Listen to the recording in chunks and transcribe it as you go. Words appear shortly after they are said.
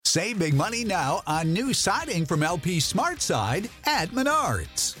Save big money now on new siding from LP SmartSide at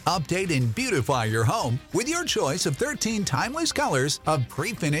Menards. Update and beautify your home with your choice of 13 timeless colors of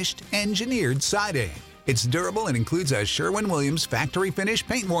pre-finished engineered siding. It's durable and includes a Sherwin-Williams factory finish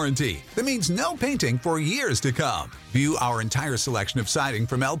paint warranty that means no painting for years to come. View our entire selection of siding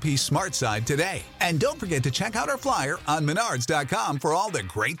from LP SmartSide today. And don't forget to check out our flyer on Menards.com for all the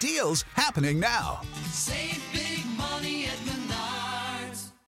great deals happening now. Save big money at Menards.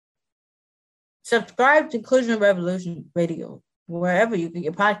 Subscribe to Inclusion Revolution Radio, wherever you get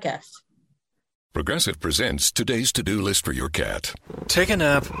your podcasts. Progressive presents today's to-do list for your cat. Take a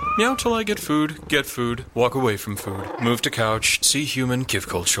nap, meow till I get food, walk away from food, move to couch, see human, give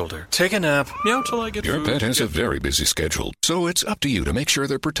cold shoulder. Take a nap, meow till I get Your food. pet has a very busy schedule, so it's up to you to make sure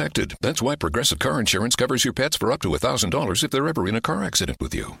they're protected. That's why Progressive Car Insurance covers your pets for up to $1,000 if they're ever in a car accident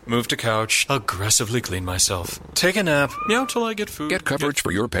with you. Move to couch, aggressively clean myself. Take a nap, meow till I get food. Get coverage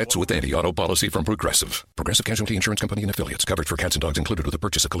for your pets with anti-auto policy from Progressive. Progressive Casualty Insurance Company and Affiliates. Coverage for cats and dogs included with the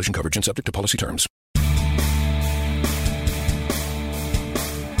purchase of collision coverage and subject to policy terms.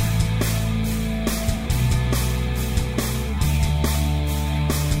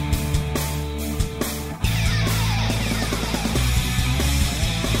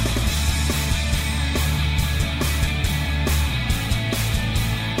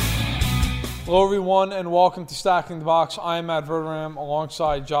 Hello, everyone, and welcome to Stacking the Box. I am Matt Verderam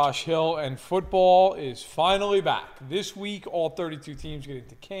alongside Josh Hill, and football is finally back. This week, all 32 teams get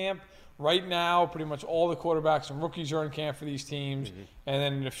into camp. Right now, pretty much all the quarterbacks and rookies are in camp for these teams. And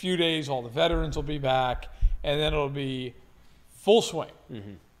then in a few days, all the veterans will be back, and then it'll be full swing.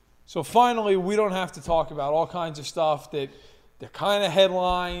 So finally, we don't have to talk about all kinds of stuff that they're kind of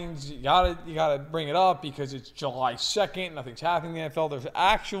headlines. You gotta bring it up because it's July 2nd. Nothing's happening in the NFL. There's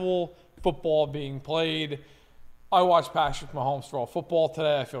actual football being played. I watched Patrick Mahomes throw football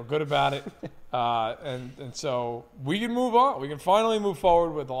today. I feel good about it. And so we can move on. We can finally move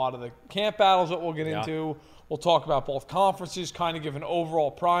forward with a lot of the camp battles that we'll get into. We'll talk about both conferences, kind of give an overall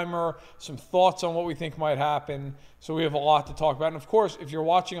primer, some thoughts on what we think might happen. So we have a lot to talk about. And, of course, if you're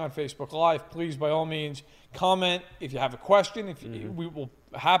watching on Facebook Live, please, by all means, comment. If you have a question, we will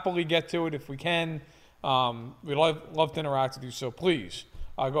happily get to it if we can. We'd love to interact with you, so please.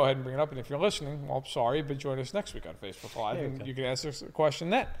 Go ahead and bring it up. And if you're listening, well, sorry, but join us next week on Facebook Live, and you can ask us a question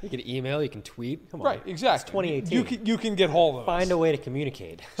then. You can email, you can tweet. Come on. Right, exactly. It's 2018. You can get hold of us. Find a way to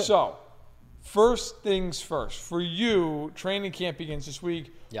communicate. So, first things first. For you, training camp begins this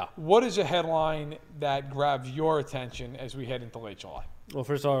week. Yeah. What is a headline that grabs your attention as we head into late July? Well,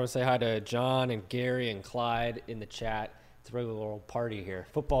 first of all, I want to say hi to John and Gary and Clyde in the chat. It's a regular old party here.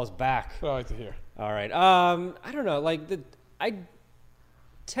 Football's back. What I like to hear. All right. I don't know. I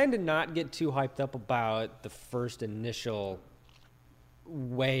tend to not get too hyped up about the first initial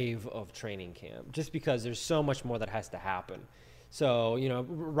wave of training camp just because there's so much more that has to happen. So,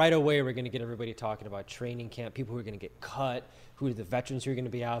 right away we're going to get everybody talking about training camp, people who are going to get cut, who are the veterans who are going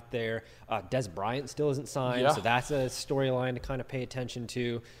to be out there. Des Bryant still isn't signed, so that's a storyline to kind of pay attention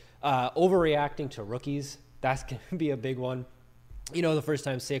to. Overreacting to rookies, that's going to be a big one. The first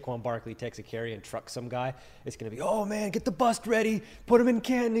time Saquon Barkley takes a carry and trucks some guy, it's going to be, oh, man, get the bust ready. Put him in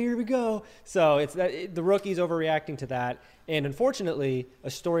Canton. Here we go. So it's the rookies overreacting to that. And unfortunately, a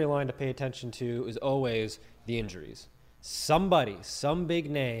storyline to pay attention to is always the injuries. Some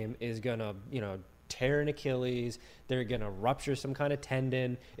big name is going to, tear an Achilles. They're going to rupture some kind of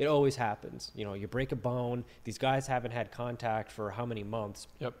tendon. It always happens. You break a bone. These guys haven't had contact for how many months?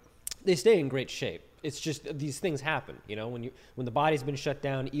 Yep. They stay in great shape. It's just these things happen, when the body's been shut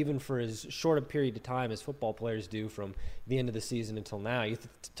down, even for as short a period of time as football players do from the end of the season until now. You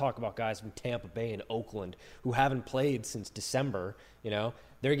talk about guys from Tampa Bay and Oakland who haven't played since December,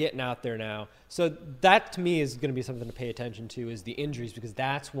 they're getting out there now. So that to me is going to be something to pay attention to is the injuries because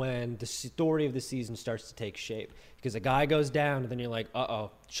that's when the story of the season starts to take shape. Because a guy goes down and then you're like,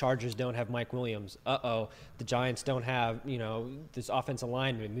 uh-oh, Chargers don't have Mike Williams. Uh-oh, the Giants don't have, this offensive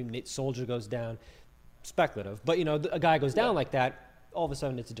lineman. Maybe Nate Soldier goes down. Speculative. But, a guy goes down like that, all of a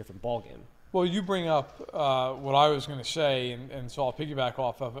sudden it's a different ballgame. Well, you bring up what I was going to say, and so I'll piggyback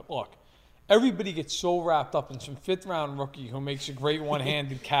off of it. Look, everybody gets so wrapped up in some fifth-round rookie who makes a great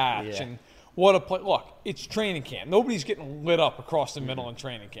one-handed catch and what a play. Look, it's training camp. Nobody's getting lit up across the middle in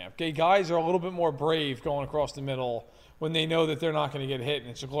training camp. Okay, guys are a little bit more brave going across the middle when they know that they're not going to get hit and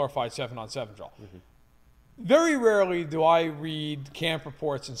it's a glorified 7-on-7 drill. Very rarely do I read camp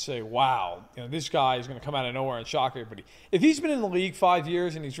reports and say, wow, this guy is going to come out of nowhere and shock everybody. If he's been in the league 5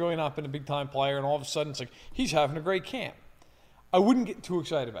 years and he's really not been a big-time player and all of a sudden it's like he's having a great camp, I wouldn't get too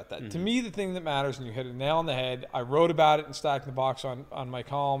excited about that. To me, the thing that matters, and you hit a nail on the head, I wrote about it in Stacking the Box on my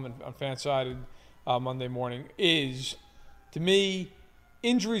column and on Fansided Monday morning, is, to me,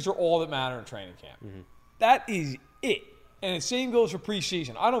 injuries are all that matter in training camp. That is it. And the same goes for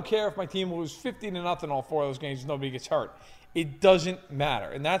preseason. I don't care if my team will lose 50-0 all 4 of those games, nobody gets hurt. It doesn't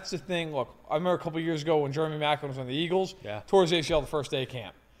matter. And that's the thing. Look, I remember a couple of years ago when Jeremy Maclin was on the Eagles, tore his ACL the first day of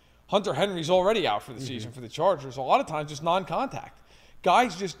camp. Hunter Henry's already out for the season for the Chargers. A lot of times it's non-contact.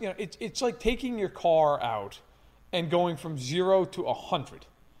 Guys just, it's like taking your car out and going from 0 to 100.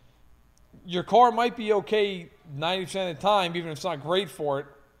 Your car might be okay 90% of the time, even if it's not great for it,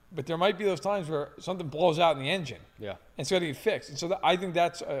 but there might be those times where something blows out in the engine. Yeah. And it's got to get fixed. And so I think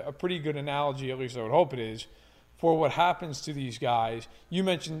that's a pretty good analogy, at least I would hope it is, for what happens to these guys. You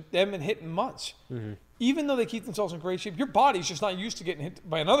mentioned they haven't been hit in months. Even though they keep themselves in great shape, your body's just not used to getting hit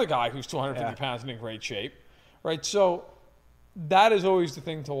by another guy who's 250 pounds and in great shape, right? So that is always the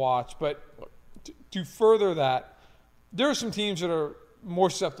thing to watch. But to further that, there are some teams that are more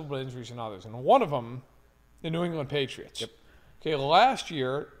susceptible to injuries than others. And one of them, the New England Patriots. Okay, last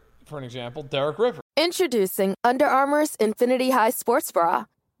year, for an example, Derek Rivers. Introducing Under Armour's Infinity High Sports Bra.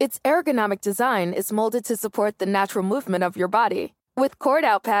 Its ergonomic design is molded to support the natural movement of your body. With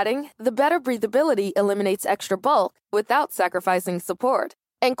cord-out padding, the better breathability eliminates extra bulk without sacrificing support.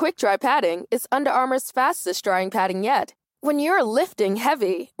 And quick-dry padding is Under Armour's fastest-drying padding yet. When you're lifting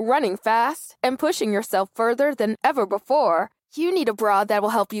heavy, running fast, and pushing yourself further than ever before, you need a bra that will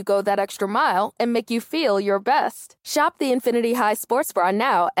help you go that extra mile and make you feel your best. Shop the Infinity High Sports Bra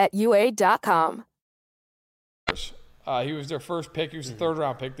now at UA.com. He was their first pick. He was the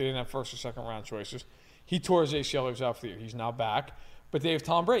third-round pick. They didn't have first or second-round choices. He tore his ACL. He was out for the year. He's now back. But they have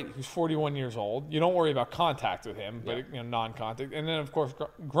Tom Brady, who's 41 years old. You don't worry about contact with him, but non-contact. And then, of course,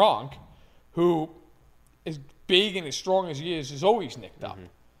 Gronk, who is big and as strong as he is always nicked up.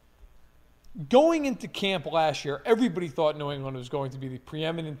 Going into camp last year, everybody thought New England was going to be the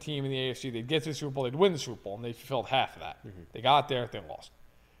preeminent team in the AFC. They'd get to the Super Bowl. They'd win the Super Bowl, and they fulfilled half of that. They got there. They lost.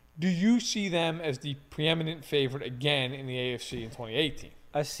 Do you see them as the preeminent favorite again in the AFC in 2018?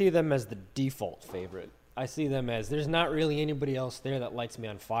 I see them as the default favorite. I see them as there's not really anybody else there that lights me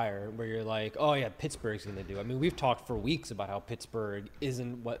on fire where you're like, oh, yeah, Pittsburgh's going to do. I mean, we've talked for weeks about how Pittsburgh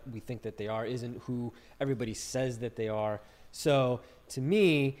isn't what we think that they are, isn't who everybody says that they are. So to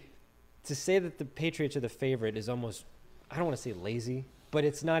me, to say that the Patriots are the favorite is almost, I don't want to say lazy, but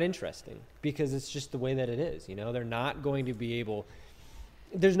it's not interesting because it's just the way that it is. They're not going to be able –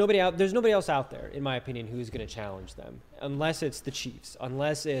 there's nobody else out there, in my opinion, who's going to challenge them, unless it's the Chiefs,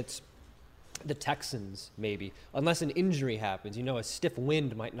 unless it's the Texans, maybe, unless an injury happens. A stiff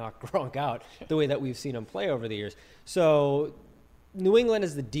wind might knock Gronk out the way that we've seen him play over the years. So New England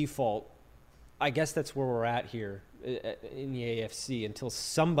is the default. I guess that's where we're at here in the AFC until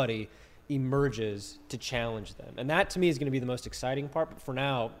somebody emerges to challenge them. And that, to me, is going to be the most exciting part. But for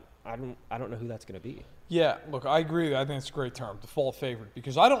now, I don't know who that's going to be. Yeah, look, I agree. I think it's a great term, default favorite,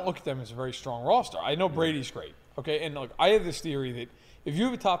 because I don't look at them as a very strong roster. I know Brady's great, okay? And look, I have this theory that if you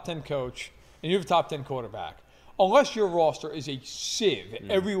have a top 10 coach and you have a top 10 quarterback, unless your roster is a sieve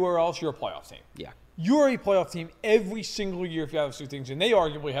everywhere else, you're a playoff team. Yeah. You're a playoff team every single year if you have those two things, and they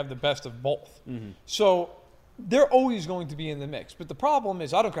arguably have the best of both. So they're always going to be in the mix. But the problem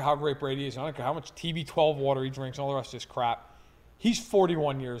is, I don't care how great Brady is, I don't care how much TB12 water he drinks and all the rest of this crap, he's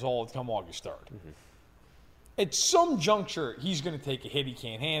 41 years old come August 3rd. At some juncture, he's going to take a hit he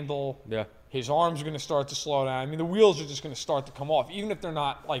can't handle. Yeah. His arms are going to start to slow down. I mean, the wheels are just going to start to come off, even if they're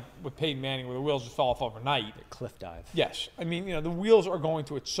not like with Peyton Manning where the wheels just fell off overnight. Cliff dive. Yes. I mean, the wheels are going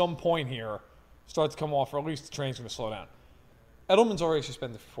to, at some point here, start to come off, or at least the train's going to slow down. Edelman's already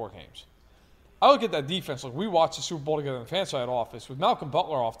suspended for 4 games. I look at that defense. Like, we watched the Super Bowl together in the fan side office. With Malcolm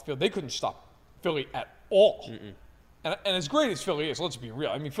Butler off the field, they couldn't stop Philly at all. And as great as Philly is, let's be real.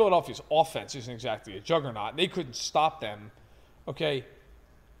 I mean, Philadelphia's offense isn't exactly a juggernaut. They couldn't stop them. Okay,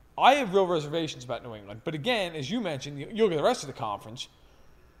 I have real reservations about New England. But again, as you mentioned, you look at the rest of the conference.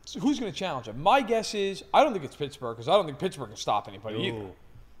 So who's going to challenge them? My guess is I don't think it's Pittsburgh because I don't think Pittsburgh can stop anybody either.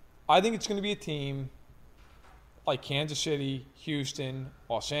 I think it's going to be a team like Kansas City, Houston,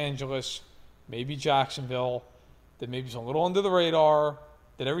 Los Angeles, maybe Jacksonville, that maybe is a little under the radar,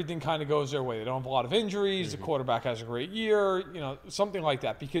 that everything kind of goes their way. They don't have a lot of injuries. The quarterback has a great year, something like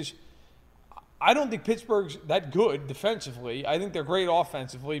that. Because I don't think Pittsburgh's that good defensively. I think they're great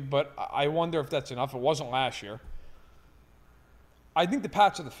offensively, but I wonder if that's enough. It wasn't last year. I think the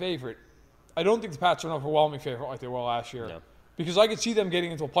Pats are the favorite. I don't think the Pats are an overwhelming favorite like they were last year. No. Because I could see them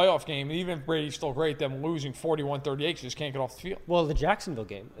getting into a playoff game, and even if Brady's still great, them losing 41-38 because just can't get off the field. Well, the Jacksonville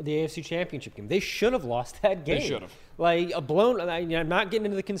game, the AFC Championship game, they should have lost that game. They should have. Like, I'm not getting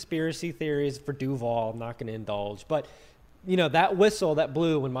into the conspiracy theories for Duval. I'm not going to indulge. But, that whistle that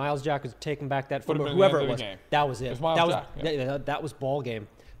blew when Miles Jack was taking back that football, whoever it was, that was it. That was ball game.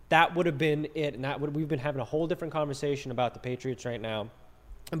 That would have been it. And we've been having a whole different conversation about the Patriots right now,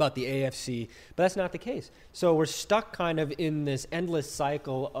 about the AFC, but that's not the case. So we're stuck kind of in this endless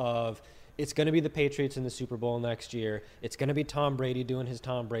cycle of it's going to be the Patriots in the Super Bowl next year. It's going to be Tom Brady doing his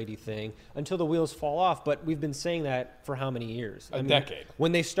Tom Brady thing until the wheels fall off. But we've been saying that for how many years? A decade.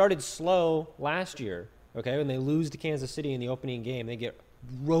 When they started slow last year, okay, when they lose to Kansas City in the opening game, they get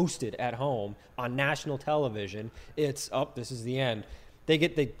roasted at home on national television. It's up. This is the end.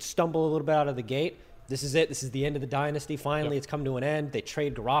 They stumble a little bit out of the gate. This is it. This is the end of the dynasty. Finally, It's come to an end. They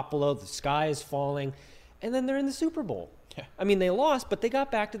trade Garoppolo. The sky is falling. And then they're in the Super Bowl. Yeah. I mean, they lost, but they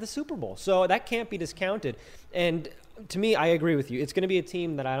got back to the Super Bowl. So that can't be discounted. And to me, I agree with you. It's going to be a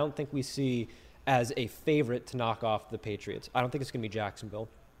team that I don't think we see as a favorite to knock off the Patriots. I don't think it's going to be Jacksonville.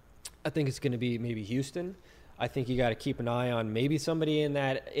 I think it's going to be maybe Houston. I think you got to keep an eye on maybe somebody in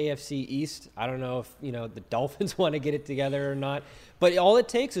that AFC East. I don't know if, the Dolphins want to get it together or not. But all it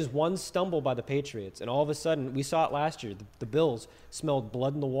takes is one stumble by the Patriots. And all of a sudden, we saw it last year. The Bills smelled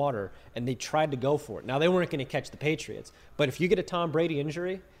blood in the water, and they tried to go for it. Now, they weren't going to catch the Patriots. But if you get a Tom Brady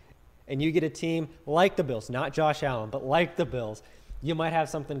injury and you get a team like the Bills, not Josh Allen, but like the Bills, you might have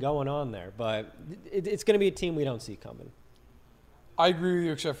something going on there. But it's going to be a team we don't see coming. I agree with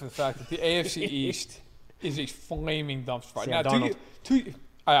you, except for the fact that the AFC East is a flaming dumpster fire. Now,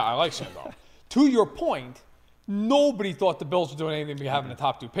 I like Sam Darnold. To your point, nobody thought the Bills were doing anything to be having a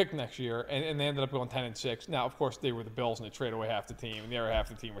top 2 pick next year, and they ended up going 10-6. Now, of course, they were the Bills, and they traded away half the team, and the other half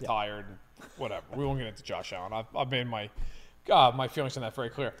the team retired, and whatever. We won't get into Josh Allen. I've made my feelings on that very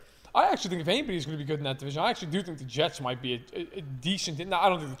clear. I actually think if anybody's going to be good in that division, I actually do think the Jets might be a decent. Now, I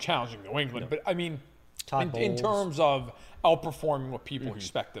don't think they're challenging New England, but I mean, in terms of outperforming what people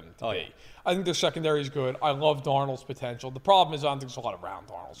expect them to be. I think their secondary is good. I love Darnold's potential. The problem is I don't think there's a lot around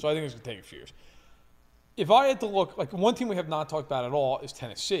Darnold, so I think it's going to take a few years. If I had to look, like one team we have not talked about at all is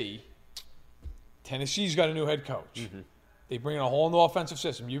Tennessee. Tennessee's got a new head coach. They bring in a whole new offensive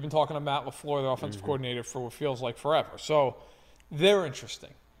system. You've been talking about LaFleur, their offensive coordinator, for what feels like forever. So they're interesting.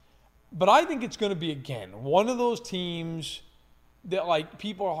 But I think it's going to be, again, one of those teams that, like,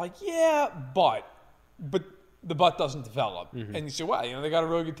 people are like, yeah, but the butt doesn't develop. And you say, well, they got a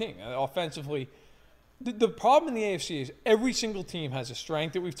really good team. Offensively, the problem in the AFC is every single team has a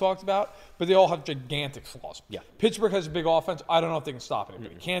strength that we've talked about, but they all have gigantic flaws. Yeah. Pittsburgh has a big offense. I don't know if they can stop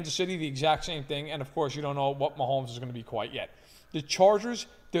anybody. Kansas City, the exact same thing. And, of course, you don't know what Mahomes is going to be quite yet. The Chargers,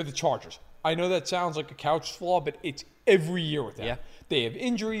 they're the Chargers. I know that sounds like a couch flaw, but it's every year with them. Yeah. They have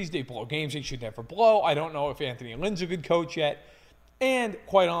injuries. They blow games they should never blow. I don't know if Anthony Lynn's a good coach yet. And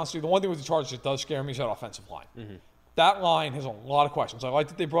quite honestly, the one thing with the Chargers that does scare me is that offensive line. That line has a lot of questions. I like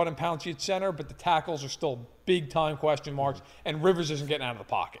that they brought in Pouncey at center, but the tackles are still big-time question marks, and Rivers isn't getting out of the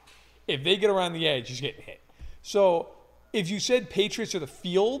pocket. If they get around the edge, he's getting hit. So if you said Patriots or the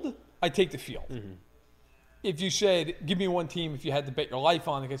field, I'd take the field. If you said, give me one team if you had to bet your life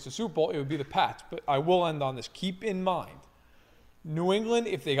on against the Super Bowl, it would be the Pats. But I will end on this. Keep in mind, New England,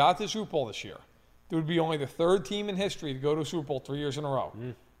 if they got to the Super Bowl this year, they would be only the third team in history to go to a Super Bowl 3 years in a row.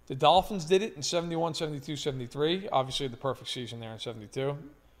 The Dolphins did it in 71, 72, 73. Obviously, the perfect season there in 72.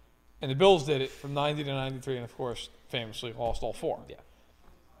 And the Bills did it from 90 to 93, and, of course, famously lost all 4. Yeah.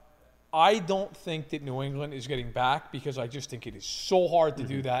 I don't think that New England is getting back because I just think it is so hard to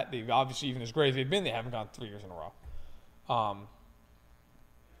do that. They've obviously, even as great as they've been, they haven't gone 3 years in a row.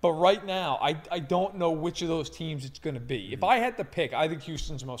 But right now, I don't know which of those teams it's going to be. If I had to pick, I think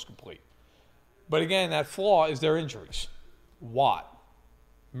Houston's most complete. But again, that flaw is their injuries. Watt,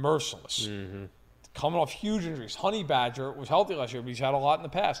 merciless. Coming off huge injuries. Honey Badger was healthy last year, but he's had a lot in the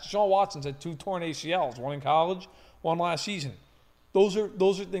past. Deshaun Watson's had 2 torn ACLs, one in college, one last season. Those are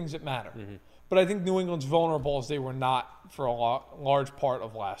things that matter. But I think New England's vulnerable as they were not for a large part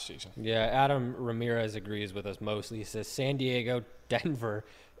of last season. Yeah, Adam Ramirez agrees with us mostly. He says San Diego, Denver,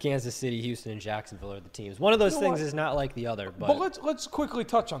 Kansas City, Houston, and Jacksonville are the teams. One of those things is not like the other. But let's quickly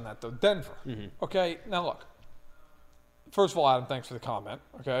touch on that, though. Denver. Okay, now look. First of all, Adam, thanks for the comment.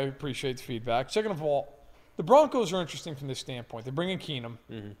 Okay, appreciate the feedback. Second of all, the Broncos are interesting from this standpoint. They bring in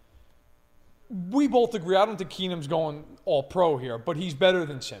Keenum. We both agree. I don't think Keenum's going all pro here, but he's better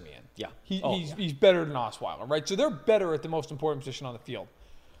than Simeon. Yeah. He's better than Osweiler, right? So they're better at the most important position on the field.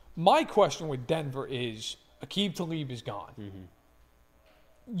 My question with Denver is Aqib Talib is gone.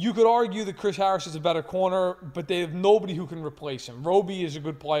 You could argue that Chris Harris is a better corner, but they have nobody who can replace him. Roby is a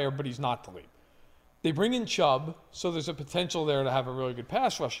good player, but he's not the lead. They bring in Chubb, so there's a potential there to have a really good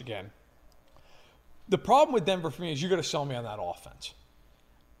pass rush again. The problem with Denver for me is you got to sell me on that offense.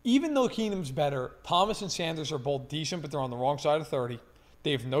 Even though Keenum's better, Thomas and Sanders are both decent, but they're on the wrong side of 30.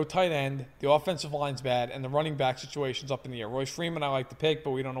 They have no tight end. The offensive line's bad, and the running back situation's up in the air. Royce Freeman I like to pick,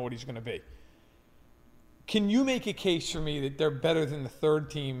 but we don't know what he's going to be. Can you make a case for me that they're better than the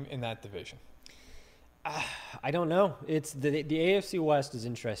third team in that division? I don't know. It's the AFC West is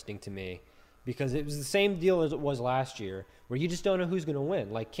interesting to me because it was the same deal as it was last year, where you just don't know who's going to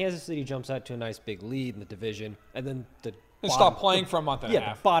win. Like Kansas City jumps out to a nice big lead in the division, and then stop playing for a month and a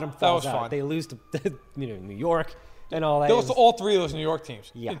half. The bottom falls that was out. fun. They lose to New York and all that. They lost to all three of those New York teams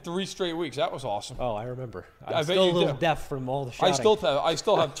Yeah. in 3 straight weeks. That was awesome. Oh, I remember. I I'm bet still you a little do. deaf from all the shouting. I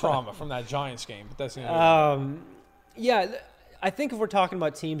still have trauma from that Giants game, but that's the end. Yeah, I think if we're talking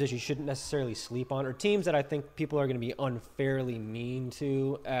about teams that you shouldn't necessarily sleep on, or teams that I think people are going to be unfairly mean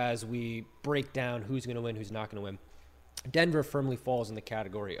to as we break down who's going to win, who's not going to win, Denver firmly falls in the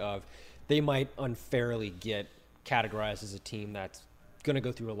category of they might unfairly get categorized as a team that's going to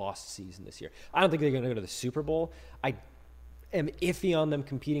go through a lost season this year. I don't think they're going to go to the Super Bowl. I am iffy on them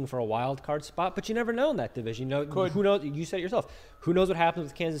competing for a wild card spot, but you never know in that division. Who knows? You said it yourself. Who knows what happens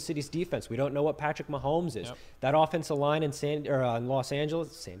with Kansas City's defense? We don't know what Patrick Mahomes is. Yep. That offensive line in Los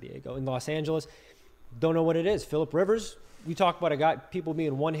Angeles, don't know what it is. Phillip Rivers, we talk about a guy, people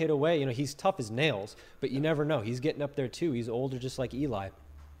being one hit away. He's tough as nails, but you never know. He's getting up there too. He's older, just like Eli.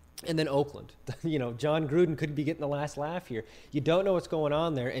 And then Oakland, John Gruden could be getting the last laugh here. You don't know what's going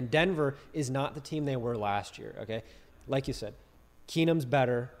on there, and Denver is not the team they were last year. Okay, like you said, Keenum's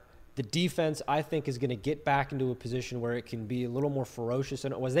better. The defense, I think, is going to get back into a position where it can be a little more ferocious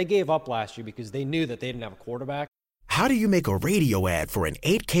than it was. They gave up last year because they knew that they didn't have a quarterback. How do you make a radio ad for an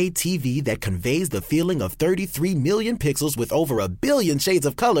 8K TV that conveys the feeling of 33 million pixels with over a billion shades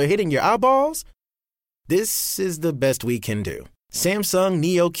of color hitting your eyeballs? This is the best we can do. Samsung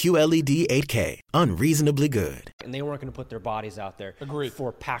Neo QLED 8K, unreasonably good. And they weren't going to put their bodies out there Agreed.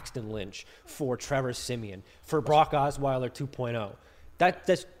 for Paxton Lynch, for Trevor Siemian, for Brock Osweiler 2.0. That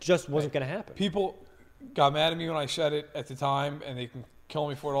just wasn't going to happen. People got mad at me when I said it at the time, and they can kill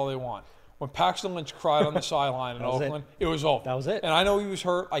me for it all they want. When Paxton Lynch cried on the sideline in Oakland, it was over. That was it. And I know he was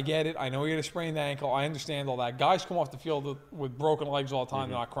hurt. I get it. I know he had a sprained ankle. I understand all that. Guys come off the field with broken legs all the time.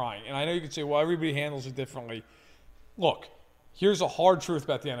 They're not crying. And I know you could say, well, everybody handles it differently. Look, here's a hard truth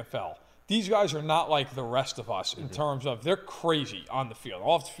about the NFL. These guys are not like the rest of us in terms of they're crazy on the field.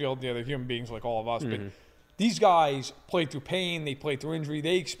 Off the field, they're human beings like all of us. But these guys play through pain. They play through injury.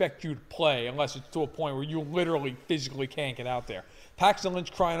 They expect you to play unless it's to a point where you literally physically can't get out there. Paxton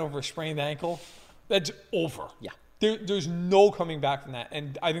Lynch crying over a sprained ankle, that's over. Yeah. There's no coming back from that.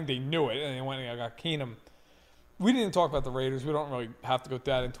 And I think they knew it, and they went and got Keenum. We didn't talk about the Raiders. We don't really have to go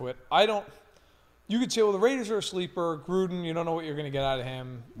that into it. You could say, well, the Raiders are a sleeper. Gruden, you don't know what you're going to get out of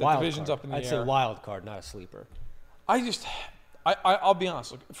him. The division's up in the air. I'd say wild card, not a sleeper. I'll be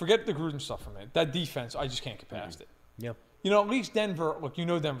honest. Look, forget the Gruden stuff for a minute. That defense, I just can't get past it. Yeah. At least Denver,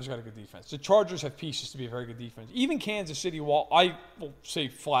 Denver's got a good defense. The Chargers have pieces to be a very good defense. Even Kansas City, while I will say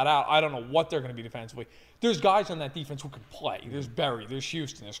flat out, I don't know what they're going to be defensively. There's guys on that defense who can play. There's Berry, there's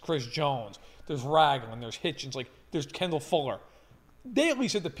Houston, there's Chris Jones, there's Ragland, there's Hitchens, there's Kendall Fuller. They at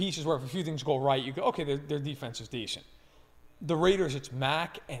least have the pieces where if a few things go right, you go, okay, their defense is decent. The Raiders, it's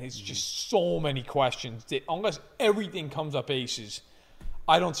Mac, and it's just so many questions that unless everything comes up aces,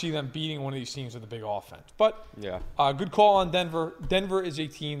 I don't see them beating one of these teams with a big offense. But good call on Denver. Denver is a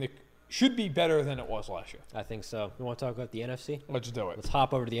team that should be better than it was last year. I think so. You want to talk about the NFC? Let's do it. Let's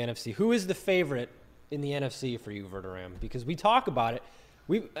hop over to the NFC. Who is the favorite in the NFC for you, Verderame? Because we talk about it.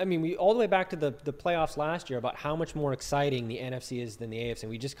 We all the way back to the playoffs last year about how much more exciting the NFC is than the AFC. And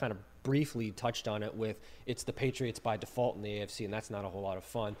we just kind of briefly touched on it with it's the Patriots by default in the AFC, and that's not a whole lot of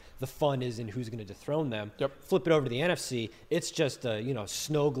fun. The fun is in who's going to dethrone them. Yep. Flip it over to the NFC. It's just a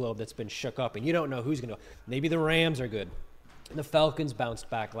snow globe that's been shook up, and you don't know who's going to. Maybe the Rams are good. The Falcons bounced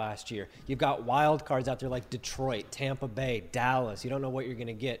back last year. You've got wild cards out there like Detroit, Tampa Bay, Dallas. You don't know what you're going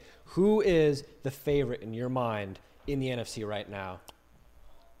to get. Who is the favorite in your mind in the NFC right now?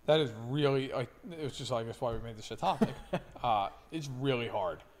 That is really, it's just, I guess, why we made this a topic. It's really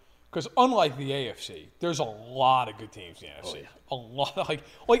hard. Because unlike the AFC, there's a lot of good teams in the NFC. A lot.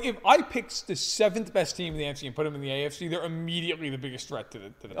 Like if I picked the 7th best team in the NFC and put them in the AFC, they're immediately the biggest threat to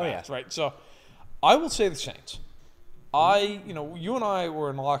the best, right? So I will say the Saints. You and I were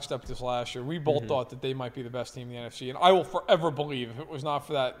in lockstep this last year. We both thought that they might be the best team in the NFC. And I will forever believe, if it was not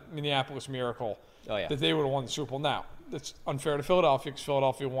for that Minneapolis miracle, that they would have won the Super Bowl. Now, that's unfair to Philadelphia because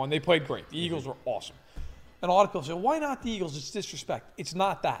Philadelphia won. They played great. The Eagles were awesome. And a lot of people say, why not the Eagles? It's disrespect. It's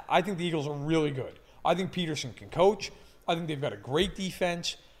not that. I think the Eagles are really good. I think Peterson can coach. I think they've got a great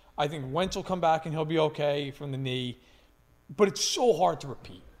defense. I think Wentz will come back and he'll be okay from the knee. But it's so hard to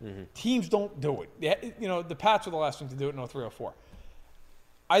repeat. Teams don't do it. The Pats were the last one to do it in 03-04.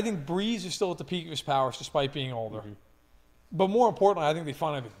 I think Breeze is still at the peak of his powers despite being older. But more importantly, I think they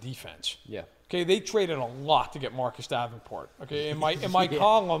finally have a defense. Yeah. Okay, they traded a lot to get Marcus Davenport. Okay, in my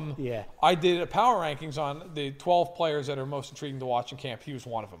column, I did a power rankings on the 12 players that are most intriguing to watch in camp. He was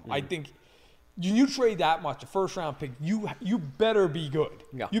one of them. I think you trade that much, a first-round pick, you better be good.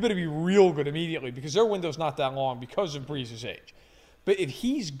 Yeah. You better be real good immediately because their window's not that long because of Breeze's age. But if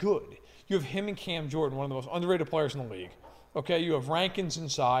he's good, you have him and Cam Jordan, one of the most underrated players in the league. Okay, you have Rankins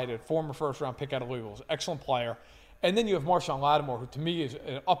inside, a former first-round pick out of Louisville, excellent player. And then you have Marshawn Lattimore, who to me is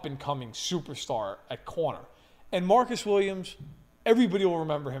an up-and-coming superstar at corner. And Marcus Williams, everybody will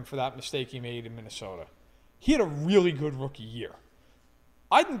remember him for that mistake he made in Minnesota. He had a really good rookie year.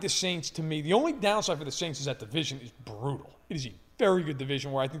 I think the Saints, to me, the only downside for the Saints is that division is brutal. It is a very good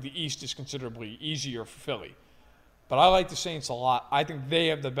division where I think the East is considerably easier for Philly. But I like the Saints a lot. I think they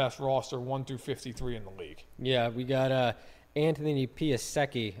have the best roster, 1 through 53 in the league. Yeah, we got Anthony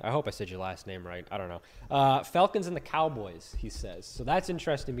Piasecki. I hope I said your last name right. I don't know. Falcons and the Cowboys, he says. So that's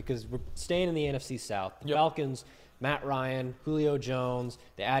interesting because we're staying in the NFC South. The Falcons, Matt Ryan, Julio Jones,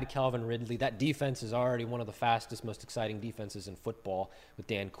 they add Calvin Ridley. That defense is already one of the fastest, most exciting defenses in football with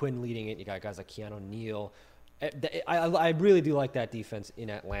Dan Quinn leading it. You got guys like Keanu Neal. I really do like that defense in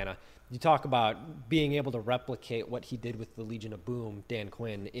Atlanta. You talk about being able to replicate what he did with the Legion of Boom, Dan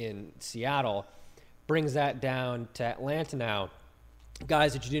Quinn, in Seattle. Brings that down to Atlanta now.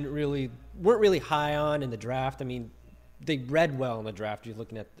 Guys that you weren't really high on in the draft. I mean, they read well in the draft. You're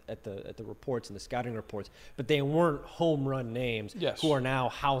looking at the reports and the scouting reports, but they weren't home run names who are now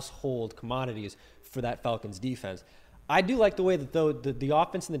household commodities for that Falcons defense. I do like the way that the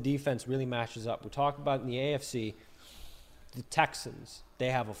offense and the defense really matches up. We talk about in the AFC, the Texans, they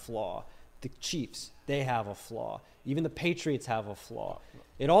have a flaw. The Chiefs, they have a flaw. Even the Patriots have a flaw.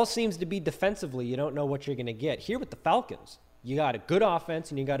 It all seems to be defensively. You don't know what you're going to get. Here with the Falcons, you got a good offense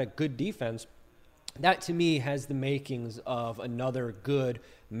and you got a good defense. That, to me, has the makings of another good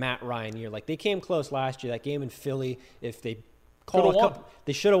Matt Ryan year. Like, they came close last year. That game in Philly, if they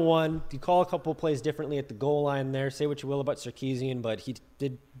they should have won. You call a couple of plays differently at the goal line there. Say what you will about Sarkisian, but he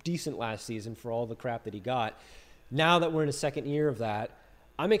did decent last season for all the crap that he got. Now that we're in a second year of that,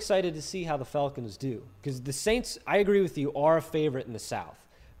 I'm excited to see how the Falcons do. Because the Saints, I agree with you, are a favorite in the South.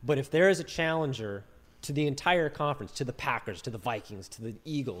 But if there is a challenger to the entire conference, to the Packers, to the Vikings, to the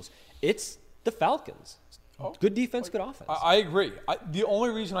Eagles, it's the Falcons. Good defense, good offense. I agree. The only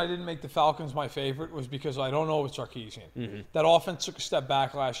reason I didn't make the Falcons my favorite was because I don't know with Sarkisian. That offense took a step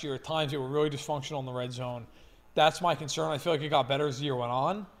back last year. At times, they were really dysfunctional in the red zone. That's my concern. I feel like it got better as the year went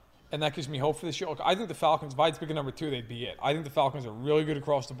on, and that gives me hope for this year. Look, I think the Falcons, if I had to pick a number 2, they'd be it. I think the Falcons are really good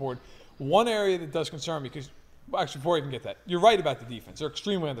across the board. One area that does concern me, because actually, before I even get that, you're right about the defense. They're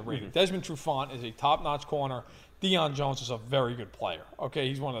extremely underrated. Desmond Trufant is a top-notch corner. Deion Jones is a very good player. Okay,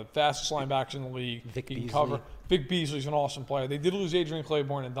 he's one of the fastest linebackers in the league. He can cover. Vic Beasley's an awesome player. They did lose Adrian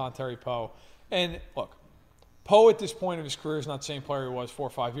Claiborne and Dontari Poe. And look, Poe at this point of his career is not the same player he was 4 or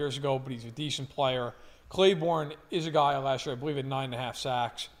 5 years ago, but he's a decent player. Claiborne is a guy last year, I believe, had 9.5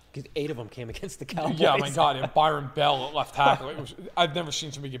 sacks. Because 8 of them came against the Cowboys. Yeah, my God. And Byron Bell at left tackle. I've never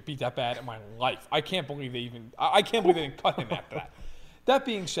seen somebody get beat that bad in my life. I can't believe they didn't cut him after that. That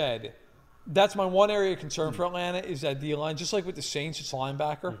being said, that's my one area of concern for Atlanta is that D-line. Just like with the Saints, it's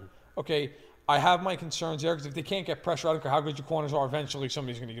linebacker. Okay, I have my concerns there because if they can't get pressure, I don't care how good your corners are, eventually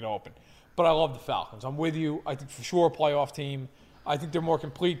somebody's going to get open. But I love the Falcons. I'm with you. I think for sure a playoff team. I think they're more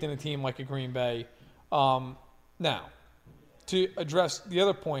complete than a team like a Green Bay. Now, to address the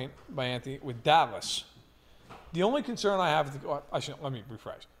other point by Anthony with Dallas, the only concern I have let me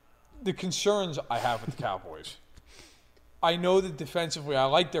rephrase. The concerns I have with the Cowboys. I know that defensively, I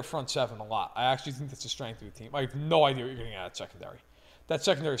like their front seven a lot. I actually think that's the strength of the team. I have no idea what you're getting out of secondary. That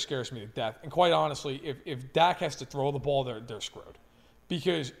secondary scares me to death. And quite honestly, if Dak has to throw the ball, they're screwed.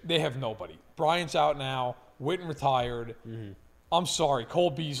 Because they have nobody. Bryant's out now. Witten retired. I'm sorry.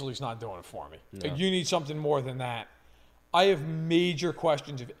 Cole Beasley's not doing it for me. No. Like, you need something more than that. I have major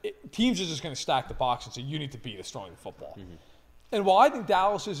questions. Teams are just going to stack the box and say, you need to beat us throwing the football. And while I think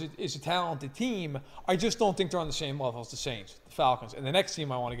Dallas is a talented team, I just don't think they're on the same level as the Saints, the Falcons. And the next team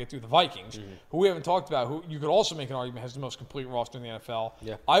I want to get to, the Vikings, who we haven't talked about, who you could also make an argument has the most complete roster in the NFL.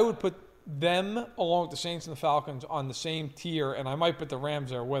 Yeah. I would put them, along with the Saints and the Falcons, on the same tier, and I might put the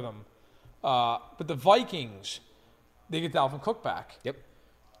Rams there with them. But the Vikings, they get Dalvin Cook back. Yep.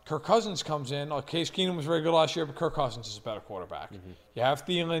 Kirk Cousins comes in. Case Keenum was very good last year, but Kirk Cousins is a better quarterback. You have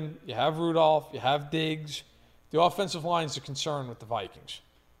Thielen, you have Rudolph, you have Diggs. The offensive line is a concern with the Vikings.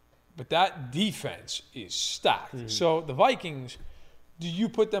 But that defense is stacked. So the Vikings, do you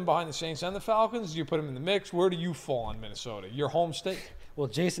put them behind the Saints and the Falcons? Do you put them in the mix? Where do you fall on Minnesota? Your home state? Well,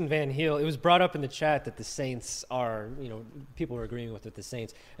 Jason Van Heel, it was brought up in the chat that the Saints are, people were agreeing with the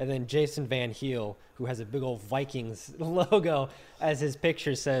Saints. And then Jason Van Heel, who has a big old Vikings logo as his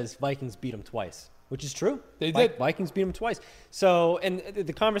picture, says Vikings beat them twice, which is true. They did. Vikings beat them twice. So, and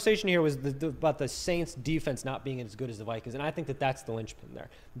the conversation here was about the Saints defense not being as good as the Vikings. And I think that that's the linchpin there.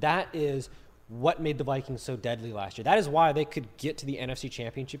 That is what made the Vikings so deadly last year. That is why they could get to the NFC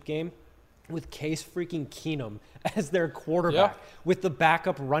Championship game with Case freaking Keenum as their quarterback, with the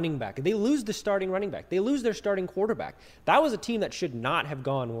backup running back. They lose the starting running back. They lose their starting quarterback. That was a team that should not have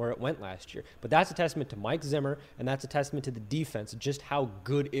gone where it went last year. But that's a testament to Mike Zimmer, and that's a testament to the defense, just how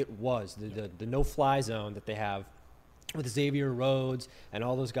good it was, the no-fly zone that they have with Xavier Rhodes and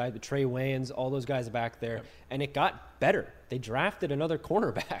all those guys, the Trey Wayans, all those guys back there. And it got better. They drafted another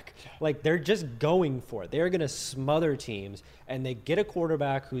cornerback. Like, they're just going for it. They're going to smother teams, and they get a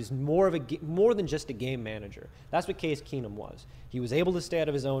quarterback who's more than just a game manager. That's what Case Keenum was. He was able to stay out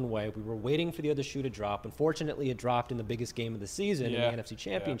of his own way. We were waiting for the other shoe to drop. Unfortunately, it dropped in the biggest game of the season, in the NFC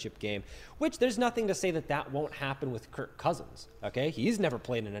Championship game, which there's nothing to say that won't happen with Kirk Cousins, okay? He's never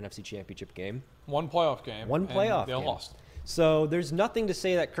played in an NFC Championship game. One playoff game. They lost. So there's nothing to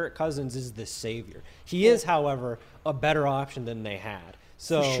say that Kirk Cousins is the savior. He is, however, a better option than they had.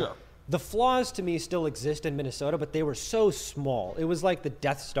 So For sure. The flaws to me still exist in Minnesota, but they were so small. It was like the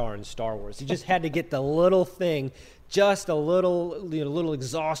Death Star in Star Wars. You just had to get the little thing, just a little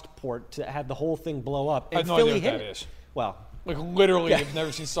exhaust port to have the whole thing blow up. And I have no Philly idea what hit that it. is. Well, Like, literally, I've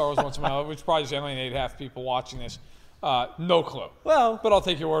never seen Star Wars once in my life, which probably is only 8.5 people watching this. No clue. Well, but I'll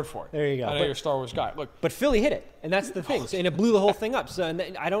take your word for it. There you go. I know you're a Star Wars guy. Look, but Philly hit it, and that's the thing. So, and it blew the whole thing up. So,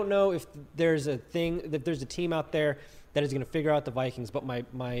 and I don't know if there's a team out there that is going to figure out the Vikings. But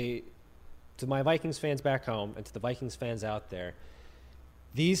to my Vikings fans back home and to the Vikings fans out there,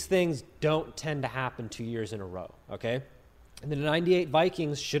 these things don't tend to happen 2 years in a row. Okay. And the 98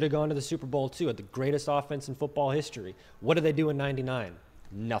 Vikings should have gone to the Super Bowl too, at the greatest offense in football history. What did they do in 99?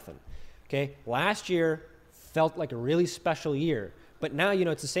 Nothing. Okay. Last year felt like a really special year. But now,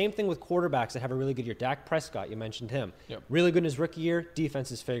 it's the same thing with quarterbacks that have a really good year. Dak Prescott, you mentioned him. Yep. Really good in his rookie year.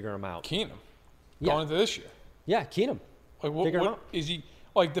 Defenses figure him out. Keenum. Going into this year. Yeah, Keenum. Like, Figure him what out. is he?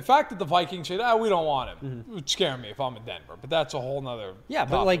 Like, the fact that the Vikings said, we don't want him, would scare me if I'm in Denver. But that's a whole nother Yeah,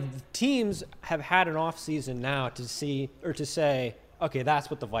 but topic. teams have had an off season now to say, okay, that's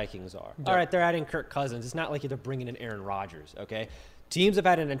what the Vikings are. Yeah. All right, they're adding Kirk Cousins. It's not like they're bringing in Aaron Rodgers, okay? Teams have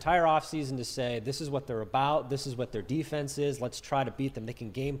had an entire offseason to say, this is what they're about, this is what their defense is, let's try to beat them. They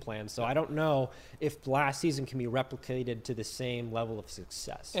can game plan. So I don't know if last season can be replicated to the same level of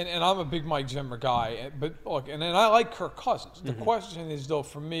success. And I'm a big Mike Zimmer guy, but look, and I like Kirk Cousins. The question is, though,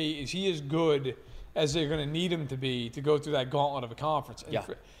 for me, is he as good as they're going to need him to be to go through that gauntlet of a conference?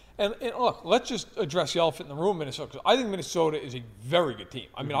 And look, let's just address the elephant in the room, Minnesota, because I think Minnesota is a very good team.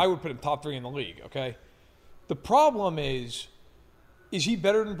 I mean, I would put him top 3 in the league, okay? The problem is he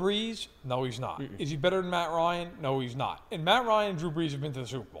better than Breeze? No, he's not. Is he better than Matt Ryan? No, he's not. And Matt Ryan and Drew Brees have been to the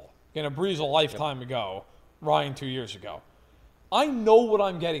Super Bowl. Breeze a lifetime ago, Ryan 2 years ago. I know what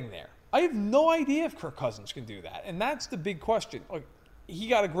I'm getting there. I have no idea if Kirk Cousins can do that. And that's the big question. Look, he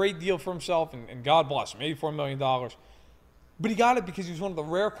got a great deal for himself, and God bless him, $84 million. But he got it because he was one of the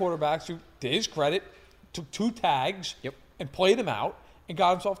rare quarterbacks who, to his credit, took 2 tags and played him out and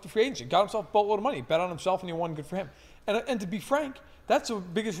got himself to free agency, got himself a boatload of money, bet on himself, and he won. Good for him. And to be frank, that's the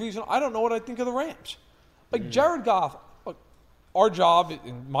biggest reason I don't know what I think of the Rams. Like, Jared Goff, look, our job,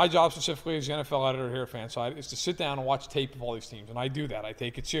 and my job specifically as the NFL editor here at Fanside, is to sit down and watch tape of all these teams. And I do that. I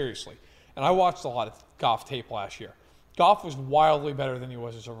take it seriously. And I watched a lot of Goff tape last year. Goff was wildly better than he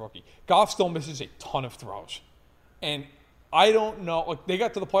was as a rookie. Goff still misses a ton of throws. And I don't know. Like, they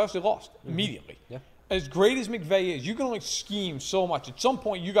got to the playoffs, they lost immediately. Yeah. As great as McVay is, you can only scheme so much. At some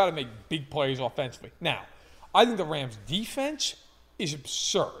point, you got to make big plays offensively. Now, I think the Rams' defense is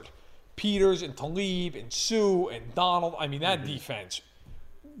absurd. Peters and Talib and Sue and Donald. I mean, that defense.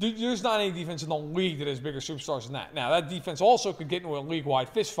 There's not any defense in the league that has bigger superstars than that. Now, that defense also could get into a league-wide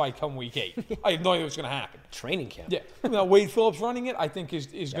fist fight come week 8. I have no idea what's going to happen. Training camp. Yeah. Now, Wade Phillips running it, I think, is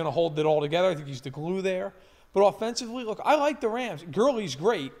going to hold it all together. I think he's the glue there. But offensively, look, I like the Rams. Gurley's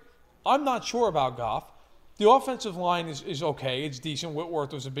great. I'm not sure about Goff. The offensive line is okay. It's decent.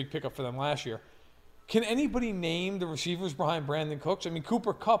 Whitworth was a big pickup for them last year. Can anybody name the receivers behind Brandon Cooks? I mean,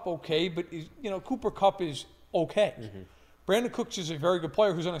 Cooper Kupp, okay, but Cooper Kupp is okay. Brandon Cooks is a very good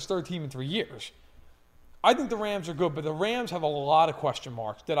player who's on his third team in 3 years. I think the Rams are good, but the Rams have a lot of question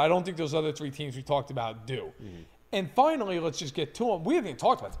marks that I don't think those other 3 teams we talked about do. And finally, let's just get to them. We haven't even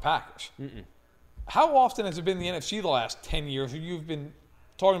talked about the Packers. How often has it been the NFC the last 10 years where you've been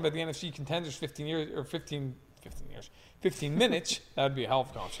talking about the NFC contenders 15 minutes? That would be a hell of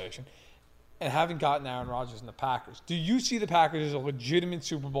a conversation. And haven't gotten Aaron Rodgers and the Packers. Do you see the Packers as a legitimate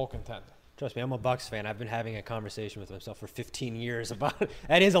Super Bowl contender? Trust me, I'm a Bucs fan. I've been having a conversation with myself for 15 years about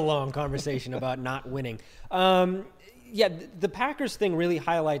that is a long conversation about not winning. The Packers thing really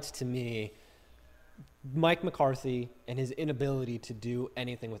highlights to me Mike McCarthy and his inability to do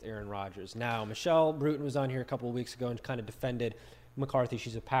anything with Aaron Rodgers. Now, Michelle Bruton was on here a couple of weeks ago and kind of defended McCarthy.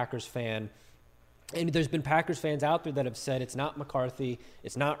 She's a Packers fan. And there's been Packers fans out there that have said it's not McCarthy,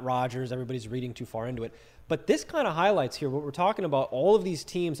 it's not Rodgers, everybody's reading too far into it. But this kind of highlights here what we're talking about. All of these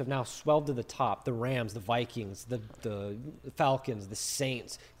teams have now swelled to the top. The Rams, the Vikings, the Falcons, the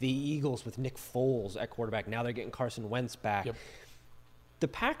Saints, the Eagles with Nick Foles at quarterback. Now they're getting Carson Wentz back. Yep. The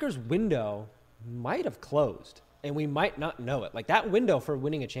Packers' window might have closed, and we might not know it. Like, that window for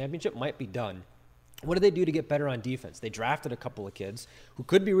winning a championship might be done. What do they do to get better on defense? They drafted a couple of kids who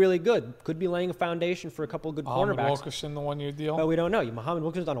could be really good, could be laying a foundation for a couple of good cornerbacks. Muhammad Wilkerson, the 1-year deal? But we don't know. Muhammad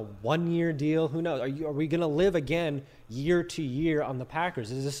Wilkerson's on a 1-year deal. Who knows? Are we going to live again year to year on the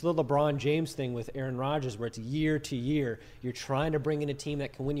Packers? Is this the LeBron James thing with Aaron Rodgers where it's year to year? You're trying to bring in a team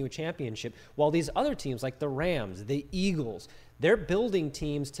that can win you a championship, while these other teams like the Rams, the Eagles, they're building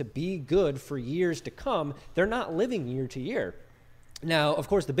teams to be good for years to come. They're not living year to year. Now, of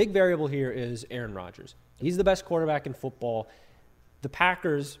course, the big variable here is Aaron Rodgers. He's the best quarterback in football. The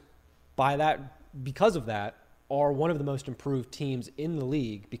Packers, because of that, are one of the most improved teams in the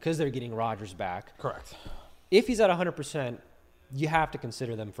league because they're getting Rodgers back. Correct. If he's at 100%, you have to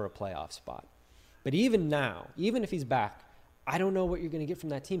consider them for a playoff spot. But even now, even if he's back, I don't know what you're going to get from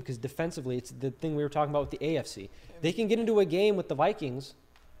that team because defensively, it's the thing we were talking about with the AFC. They can get into a game with the Vikings,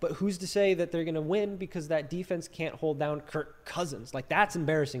 but who's to say that they're going to win because that defense can't hold down Kirk Cousins? Like, that's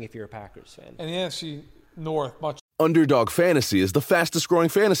embarrassing if you're a Packers fan. And the NFC North, much. Underdog Fantasy is the fastest-growing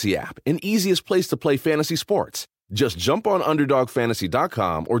fantasy app and easiest place to play fantasy sports. Just jump on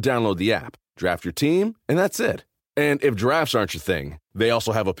UnderdogFantasy.com or download the app, draft your team, and that's it. And if drafts aren't your thing, they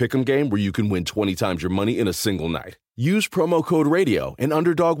also have a pick'em game where you can win 20 times your money in a single night. Use promo code RADIO, and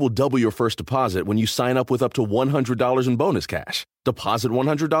Underdog will double your first deposit when you sign up with up to $100 in bonus cash. Deposit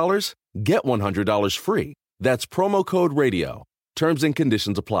 $100, get $100 free. That's promo code RADIO. Terms and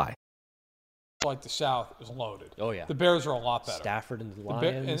conditions apply. Like the South is loaded. Oh, yeah. The Bears are a lot better. Stafford and the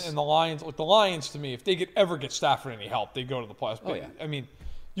Lions. And the Lions, the Lions, to me, if they could ever get Stafford any help, they go to the playoffs. Oh, yeah. I mean,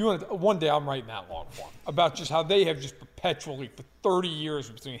 one day I'm writing that long form about just how they have just perpetually, for 30 years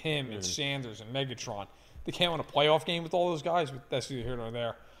between him and Sanders and Megatron, they can't win a playoff game with all those guys, but that's neither here nor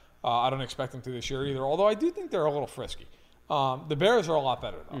there. I don't expect them to this year either, although I do think they're a little frisky. The Bears are a lot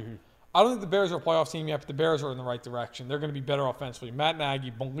better, though. I don't think the Bears are a playoff team yet, but the Bears are in the right direction. They're going to be better offensively. Matt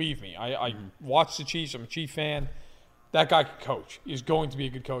Nagy, believe me, I watch the Chiefs. I'm a Chief fan. That guy can coach. He's going to be a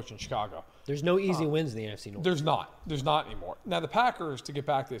good coach in Chicago. There's no easy wins in the NFC North. There's not. There's not anymore. Now, the Packers, to get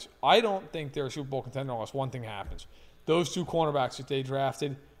back to this, I don't think they're a Super Bowl contender unless one thing happens. Those 2 cornerbacks that they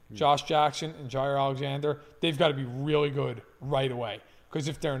drafted, Josh Jackson and Jair Alexander, they've got to be really good right away. Because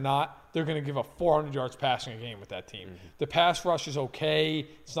if they're not, they're going to give up 400 yards passing a game with that team. The pass rush is okay.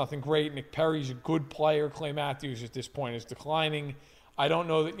 It's nothing great. Nick Perry's a good player. Clay Matthews at this point is declining. I don't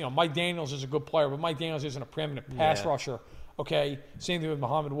know that, Mike Daniels is a good player, but Mike Daniels isn't a preeminent pass rusher. Okay, same thing with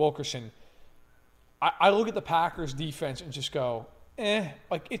Muhammad Wilkerson. I look at the Packers defense and just go,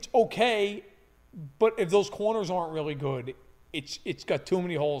 like it's okay, but if those corners aren't really good, it's got too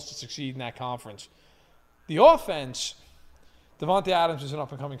many holes to succeed in that conference. The offense, Devontae Adams is an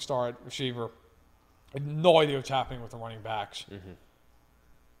up-and-coming star at receiver. I have no idea what's happening with the running backs.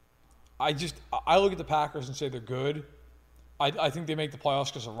 I look at the Packers and say they're good. I think they make the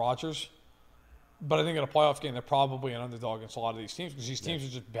playoffs because of Rodgers. But I think in a playoff game, they're probably an underdog against a lot of these teams because these teams are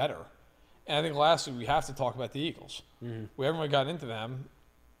just better. And I think lastly, we have to talk about the Eagles. We haven't really gotten into them.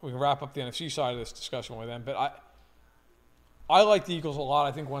 We can wrap up the NFC side of this discussion with them. But I like the Eagles a lot.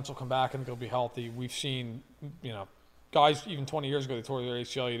 I think Wentz will come back and they'll be healthy. We've seen, guys even 20 years ago, they tore their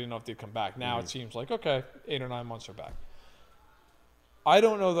ACL. You didn't know if they'd come back. Now it seems like, okay, 8 or 9 months are back. I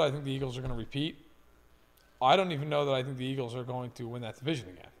don't know that I think the Eagles are going to repeat. I don't even know that I think the Eagles are going to win that division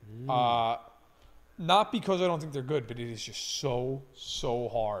again. Not because I don't think they're good, but it is just so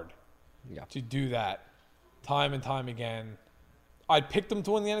hard to do that time and time again. I picked them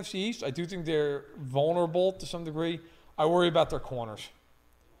to win the NFC East. I do think they're vulnerable to some degree. I worry about their corners.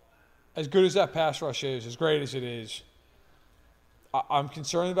 as good as that pass rush is, as great as it is, I'm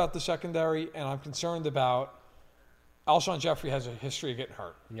concerned about the secondary, and I'm concerned about Alshon Jeffrey has a history of getting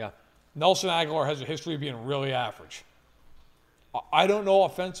hurt. Yeah. Nelson Aguilar has a history of being really average. I don't know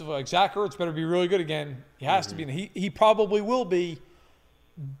offensively. Like Zach Ertz better be really good again. He has to be. He probably will be.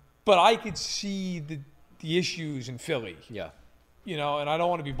 But I could see the issues in Philly. Yeah. You know, and I don't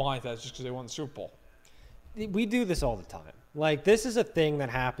want to be blind to that just because they won the Super Bowl. We do this all the time. Like, this is a thing that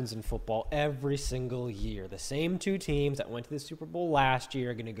happens in football every single year. The same two teams that went to the Super Bowl last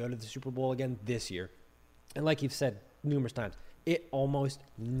year are going to go to the Super Bowl again this year. And like you've said numerous times, it almost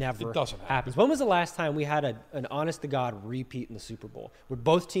never happens. When was the last time we had an honest-to-God repeat in the Super Bowl where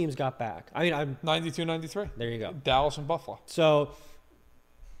both teams got back? I mean, I'm 92-93. There you go. Dallas and Buffalo. So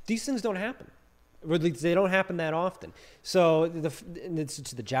these things don't happen. Or at least they don't happen that often. So it's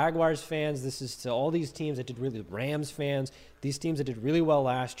to the Jaguars fans. This is to all these teams that did really, Rams fans, these teams that did really well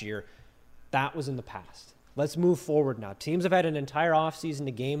last year. That was in the past. Let's move forward now. Teams have had an entire offseason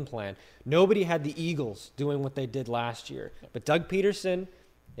to game plan. Nobody had the Eagles doing what they did last year. But Doug Peterson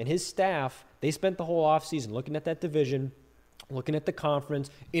and his staff, they spent the whole offseason looking at that division, looking at the conference,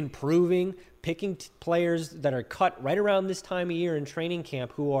 improving, picking players that are cut right around this time of year in training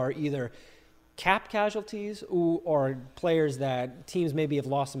camp who are either cap casualties or players that teams maybe have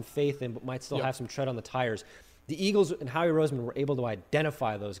lost some faith in but might still have some tread on the tires. The Eagles and Howie Roseman were able to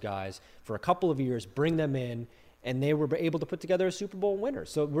identify those guys for a couple of years, bring them in, and they were able to put together a Super Bowl winner.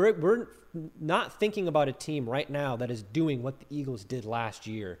 So we're not thinking about a team right now that is doing what the Eagles did last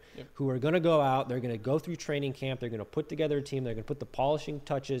year, who are going to go out, they're going to go through training camp, they're going to put together a team, they're going to put the polishing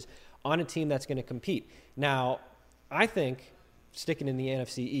touches on a team that's going to compete. Now, I think, sticking in the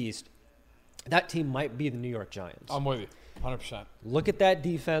NFC East, that team might be the New York Giants. I'm with you, 100%. Look at that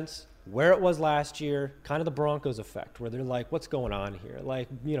defense, where it was last year, kind of the Broncos effect, where they're like, what's going on here? Like,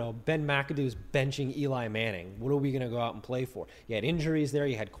 you know, Ben McAdoo's benching Eli Manning. What are we going to go out and play for? You had injuries there.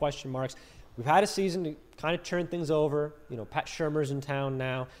 You had question marks. We've had a season to kind of turn things over. You know, Pat Shurmur's in town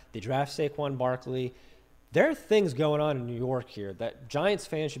now. They draft Saquon Barkley. There are things going on in New York here that Giants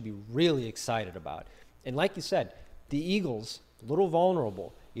fans should be really excited about. And like you said, the Eagles, a little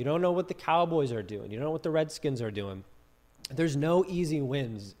vulnerable. You don't know what the Cowboys are doing. You don't know what the Redskins are doing. There's no easy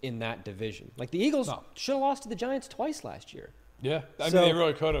wins in that division. Like, the Eagles should have lost to the Giants twice last year. Yeah, I mean, they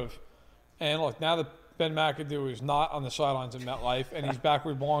really could have. And look, now that Ben McAdoo is not on the sidelines at MetLife and he's back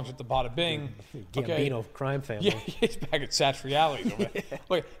where he belongs at the Bada Bing. Gambino crime family. Yeah, he's back at Sats Reality.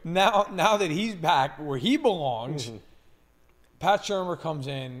 Look, now that he's back where he belongs, Pat Shurmur comes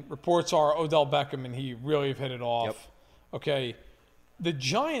in. Reports are Odell Beckham and he really have hit it off. Yep. Okay. The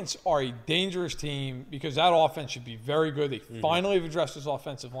Giants are a dangerous team because that offense should be very good. They finally have addressed this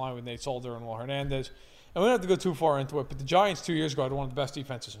offensive line with Nate Solder and Will Hernandez. And we don't have to go too far into it, but the Giants 2 years ago had one of the best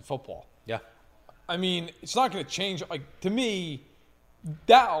defenses in football. Yeah. I mean, it's not going to change. Like, to me,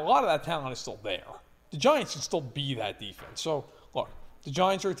 a lot of that talent is still there. The Giants should still be that defense. So, look, the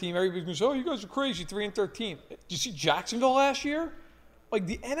Giants are a team. Everybody's going to say, oh, you guys are crazy, 3-13. Did you see Jacksonville last year? Like,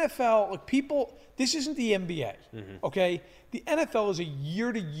 the NFL, like, people, this isn't the NBA, okay? The NFL is a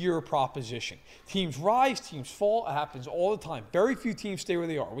year-to-year proposition. Teams rise, teams fall. It happens all the time. Very few teams stay where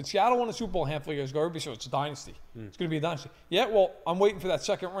they are. When Seattle won a Super Bowl a handful of years ago, everybody said it's a dynasty. It's going to be a dynasty. Yeah, well, I'm waiting for that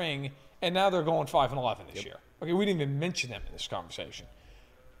second ring, and now they're going 5-11 this year. Okay, we didn't even mention them in this conversation.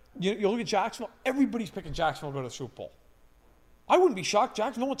 You look at Jacksonville, everybody's picking Jacksonville to go to the Super Bowl. I wouldn't be shocked.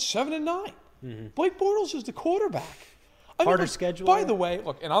 Jacksonville went 7-9. Blake Bortles is the quarterback. Harder schedule. By the way,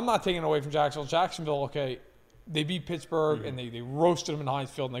 look, and I'm not taking it away from Jacksonville. Jacksonville, okay, they beat Pittsburgh and they roasted them in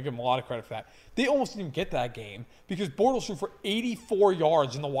Heinz Field, and I give them a lot of credit for that. They almost didn't even get that game because Bortles threw for 84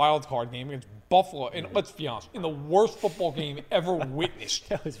 yards in the wild card game against Buffalo. And let's be honest, in the worst football game ever witnessed.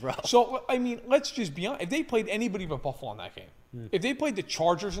 That was rough. So, I mean, let's just be honest. If they played anybody but Buffalo in that game, if they played the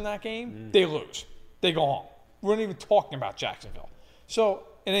Chargers in that game, they lose. They go home. We're not even talking about Jacksonville. So,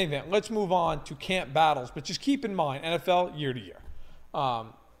 in any event, let's move on to camp battles. But just keep in mind, NFL year to year.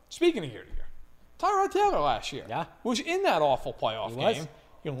 Speaking of year to year, Tyrod Taylor last year was in that awful playoff game.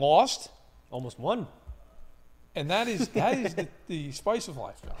 You lost. Almost won. And that is the spice of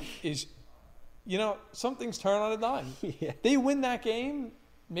life, John, is, you know, some things turn on a dime. They win that game.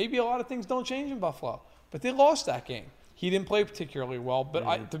 Maybe a lot of things don't change in Buffalo. But they lost that game. He didn't play particularly well.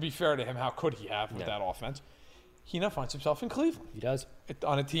 But to be fair to him, how could he have with that offense? He now finds himself in Cleveland. He does.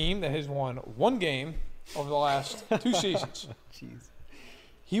 On a team that has won one game over the last 2 seasons. Jeez.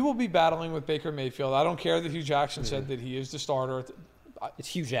 He will be battling with Baker Mayfield. I don't care that Hugh Jackson said that he is the starter. It's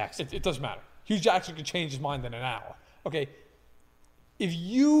Hugh Jackson. It doesn't matter. Hugh Jackson could change his mind in an hour. Okay, if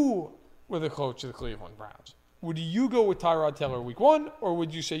you were the coach of the Cleveland Browns, would you go with Tyrod Taylor week 1, or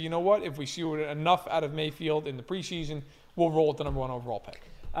would you say, you know what, if we see enough out of Mayfield in the preseason, we'll roll with the number 1 overall pick?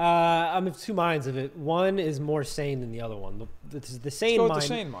 I'm of two minds of it. One is more sane than the other one. The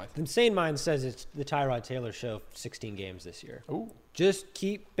sane mind says it's the Tyrod Taylor show 16 games this year. Ooh. Just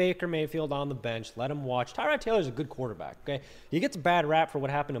keep Baker Mayfield on the bench. Let him watch. Tyrod Taylor's a good quarterback, okay? He gets a bad rap for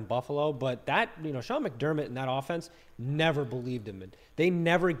what happened in Buffalo, but Sean McDermott and that offense never believed him. And they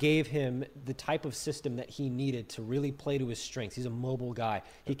never gave him the type of system that he needed to really play to his strengths. He's a mobile guy.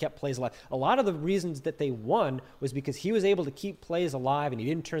 He kept plays alive. A lot of the reasons that they won was because he was able to keep plays alive and he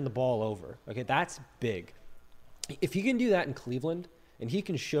didn't turn the ball over. Okay, that's big. If he can do that in Cleveland and he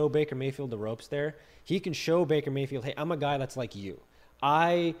can show Baker Mayfield the ropes there, he can show Baker Mayfield, hey, I'm a guy that's like you.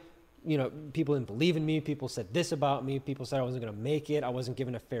 People didn't believe in me. People said this about me. People said I wasn't going to make it. I wasn't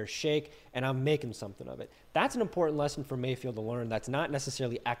given a fair shake, and I'm making something of it. That's an important lesson for Mayfield to learn. That's not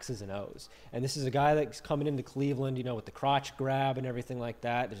necessarily X's and O's. And this is a guy that's coming into Cleveland, with the crotch grab and everything like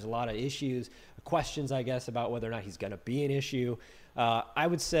that. There's a lot of issues, questions, I guess, about whether or not he's going to be an issue. I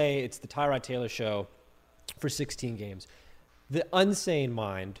would say it's the Tyrod Taylor show for 16 games. The insane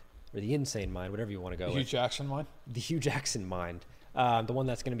mind, or the insane mind, whatever you want to go with. Hugh Jackson mind? The Hugh Jackson mind. The one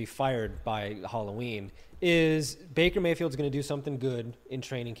that's going to be fired by Halloween, is Baker Mayfield's going to do something good in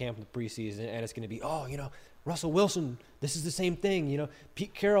training camp in the preseason, and it's going to be, Russell Wilson, this is the same thing.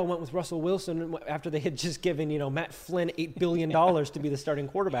 Pete Carroll went with Russell Wilson after they had just given, Matt Flynn $8 billion to be the starting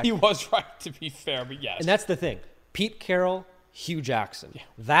quarterback. He was right, to be fair, but yes. And that's the thing. Pete Carroll, Hugh Jackson. Yeah.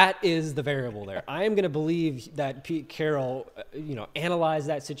 That is the variable there. I am going to believe that Pete Carroll, analyzed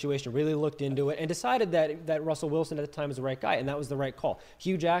that situation, really looked into it, and decided that Russell Wilson at the time was the right guy, and that was the right call.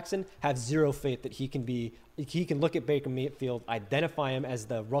 Hugh Jackson has zero faith that he can look at Baker Mayfield, identify him as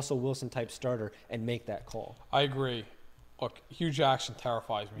the Russell Wilson type starter, and make that call. I agree. Look, Hugh Jackson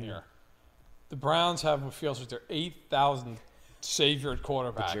terrifies me here. The Browns have what feels like their 8,000 savior at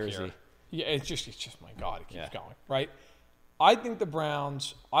quarterback here. Yeah, it's just my God, it keeps going, right? I think the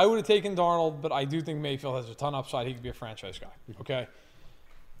Browns, I would have taken Darnold, but I do think Mayfield has a ton of upside. He could be a franchise guy, okay?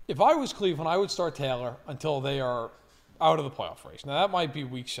 If I was Cleveland, I would start Taylor until they are out of the playoff race. Now, that might be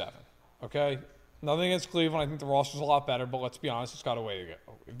week 7, okay? Nothing against Cleveland. I think the roster's a lot better, but let's be honest, it's got a way to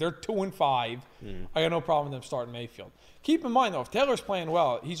go. If they're 2-5, I got no problem with them starting Mayfield. Keep in mind, though, if Taylor's playing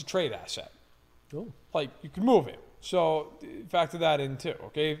well, he's a trade asset. Cool. Like, you can move him. So factor that in too,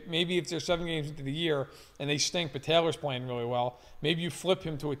 okay? Maybe if there's 7 games into the year and they stink, but Taylor's playing really well, maybe you flip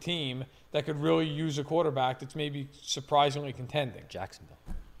him to a team that could really use a quarterback that's maybe surprisingly contending. Jacksonville.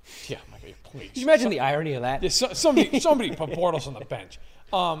 Yeah, my God, please. Can you imagine the irony of that? Yeah, somebody put Bortles on the bench.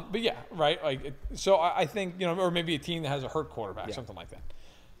 But yeah, right? So I think, or maybe a team that has a hurt quarterback, something like that.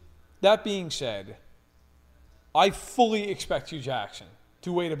 That being said, I fully expect Hugh Jackson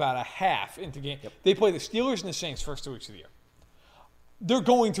to wait about a half into game. Yep. They play the Steelers and the Saints first 2 weeks of the year. They're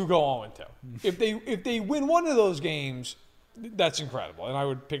going to go 0-2. If they win one of those games, that's incredible, and I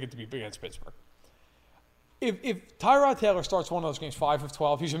would pick it to be against Pittsburgh. If Tyrod Taylor starts one of those games 5 of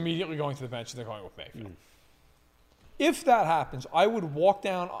 12, he's immediately going to the bench and they're going with Mayfield. If that happens, I would walk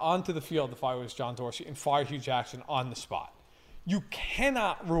down onto the field if I was John Dorsey and fire Hugh Jackson on the spot. You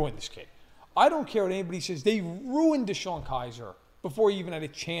cannot ruin this kid. I don't care what anybody says. They ruined DeShone Kizer before he even had a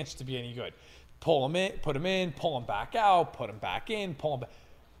chance to be any good. Pull him in, put him in, pull him back out, put him back in, pull him back.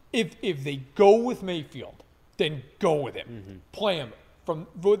 If they go with Mayfield, then go with him. Play him. From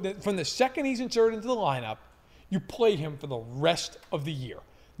the second he's inserted into the lineup, you play him for the rest of the year.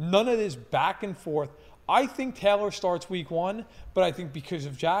 None of this back and forth. I think Taylor starts week 1, but I think because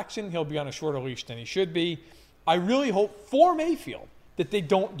of Jackson, he'll be on a shorter leash than he should be. I really hope for Mayfield that they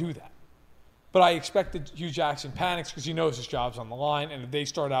don't do that. But I expect that Hugh Jackson panics because he knows his job's on the line. And if they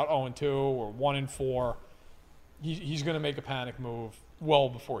start out 0-2 or 1-4, he's going to make a panic move well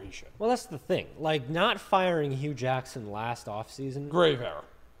before he should. Well, that's the thing. Not firing Hugh Jackson last offseason. Grave error.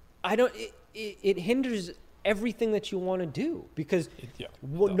 It hinders everything that you want to do because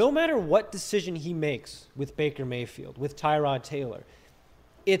no matter what decision he makes with Baker Mayfield, with Tyrod Taylor,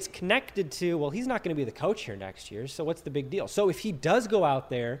 it's connected to, well, he's not going to be the coach here next year, so what's the big deal? So if he does go out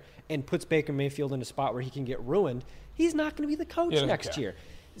there and puts Baker Mayfield in a spot where he can get ruined, he's not going to be the coach next year.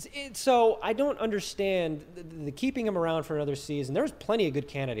 So I don't understand the keeping him around for another season. There's plenty of good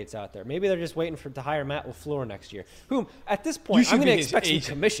candidates out there. Maybe they're just waiting to hire Matt LaFleur next year, whom at this point I'm going to expect some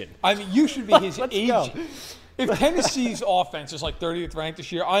commission. I mean, you should be his agent. If Tennessee's offense is 30th ranked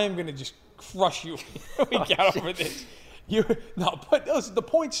this year, I am going to just crush you when we get over this. But the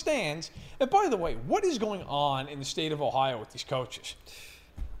point stands. And by the way, what is going on in the state of Ohio with these coaches?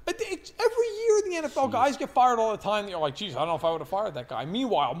 It's every year in the NFL, guys get fired all the time. You're like, geez, I don't know if I would have fired that guy.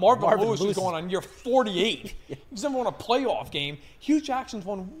 Meanwhile, Marvin Lewis is going on year 48. He's never won a playoff game. Hugh Jackson's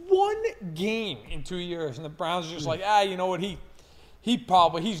won one game in 2 years, and the Browns are just like, you know what?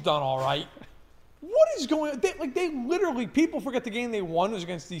 He's done all right. What is going on? They literally, people forget the game they won was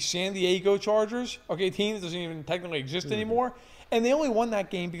against the San Diego Chargers, okay, a team that doesn't even technically exist anymore. And they only won that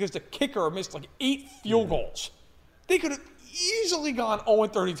game because the kicker missed like 8 field goals. They could have easily gone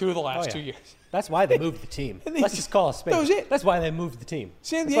 0-32 the last 2 years. That's why they moved the team. Let's just call a spade. That was it. That's why they moved the team.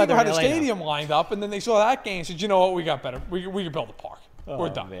 San Diego had a stadium lined up, and then they saw that game and said, you know what, we got better. We can build a park. We're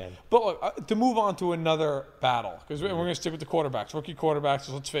done. Man. But look, to move on to another battle, because we're going to stick with the quarterbacks. Rookie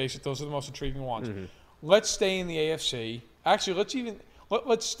quarterbacks, let's face it, those are the most intriguing ones. Let's stay in the AFC. Actually,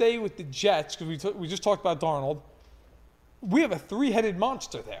 let's stay with the Jets, because we just talked about Darnold. We have a 3-headed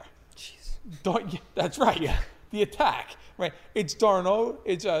monster there. Jeez. That's right. Yeah. The attack. Right. It's Darnold.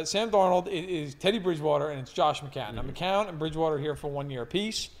 It's Sam Darnold. It is Teddy Bridgewater, and it's Josh McCown. Now, McCown and Bridgewater are here for 1 year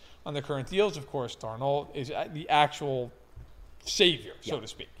apiece on their current deals. Of course, Darnold is the actual savior, so to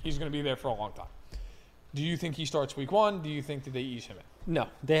speak. He's going to be there for a long time. Do you think he starts week 1? Do you think that they ease him in? No,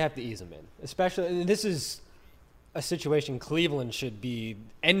 they have to ease him in. Especially, and this is a situation Cleveland should be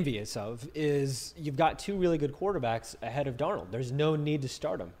envious of, is you've got 2 really good quarterbacks ahead of Darnold. There's no need to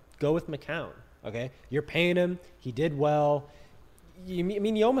start him. Go with McCown, okay? You're paying him. He did well.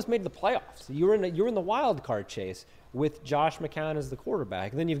 You almost made the playoffs. You were in the wild card chase with Josh McCown as the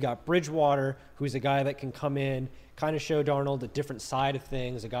quarterback. And then you've got Bridgewater, who's a guy that can come in, kind of show Darnold a different side of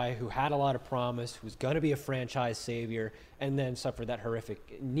things, a guy who had a lot of promise, who's going to be a franchise savior, and then suffered that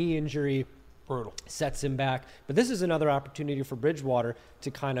horrific knee injury. Brutal. Sets him back. But this is another opportunity for Bridgewater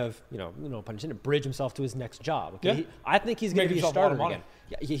to kind of, pun intended, bridge himself to his next job. Okay? Yeah. I think he's going to be a starter again.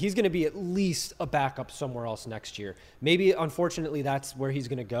 Yeah, he's going to be at least a backup somewhere else next year. Maybe, unfortunately, that's where he's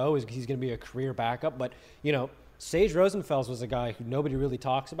going to go, is he's going to be a career backup. But, Sage Rosenfels was a guy who nobody really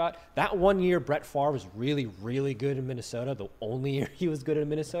talks about. That 1 year Brett Favre was really, really good in Minnesota, the only year he was good in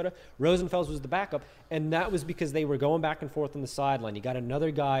Minnesota. Rosenfels was the backup, and that was because they were going back and forth on the sideline. You got another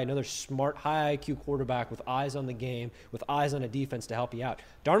guy, another smart, high IQ quarterback with eyes on the game, with eyes on a defense to help you out.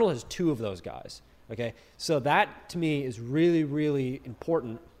 Darnold has 2 of those guys, okay? So that, to me, is really, really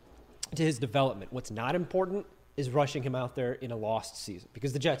important to his development. What's not important is rushing him out there in a lost season,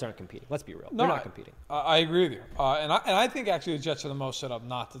 because the Jets aren't competing. Let's be real. They're not competing. I agree with you. And I think actually the Jets are the most set up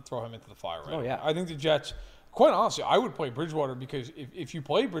not to throw him into the fire right yeah. I think the Jets, quite honestly, I would play Bridgewater, because if you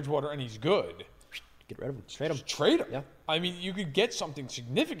play Bridgewater and he's good, get rid of him. Trade him. Trade him. Yeah. I mean, you could get something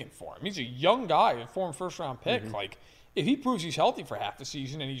significant for him. He's a young guy, a former first-round pick. Like, if he proves he's healthy for half the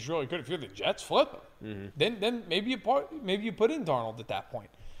season and he's really good, if you're the Jets, flip him. Then maybe you put in Darnold at that point.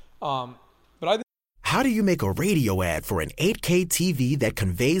 But I think. How do you make a radio ad for an 8K TV that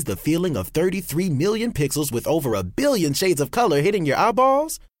conveys the feeling of 33 million pixels with over a billion shades of color hitting your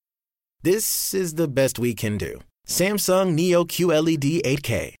eyeballs? This is the best we can do. Samsung Neo QLED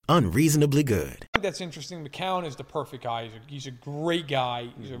 8K, unreasonably good. I think that's interesting. McCown is the perfect guy. He's a great guy.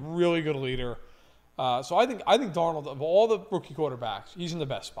 He's a really good leader. So I think Darnold, of all the rookie quarterbacks, he's in the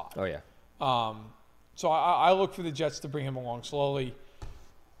best spot. Oh, yeah. So I look for the Jets to bring him along slowly.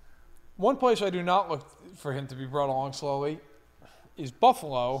 One place I do not look for him to be brought along slowly is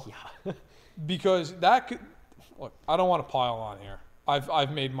Buffalo, because that could look. I don't want to pile on here.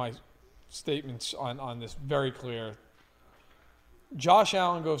 I've made my statements on this very clear. Josh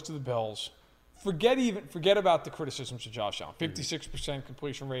Allen goes to the Bills. Forget about the criticisms of Josh Allen. 56%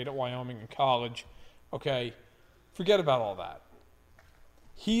 completion rate at Wyoming in college. Okay, forget about all that.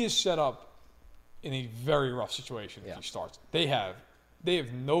 He is set up in a very rough situation if he starts. They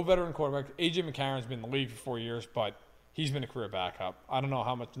have no veteran quarterback. A.J. McCarron's been in the league for 4 years, but he's been a career backup. I don't know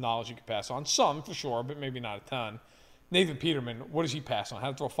how much knowledge you can pass on. Some, for sure, but maybe not a ton. Nathan Peterman, what does he pass on?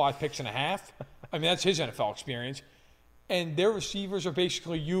 How to throw 5 picks and a half? I mean, that's his NFL experience. And their receivers are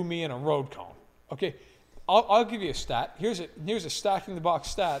basically you, me, and a road cone. Okay, I'll give you a stat. Here's a stacking the box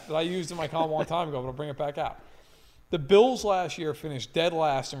stat that I used in my column a long time ago, but I'll bring it back out. The Bills last year finished dead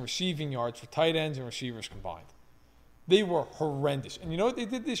last in receiving yards for tight ends and receivers combined. They were horrendous. And you know what they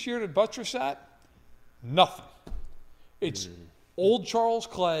did this year to buttress that? Nothing. It's old Charles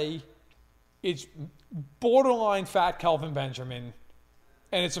Clay. It's borderline fat Kelvin Benjamin.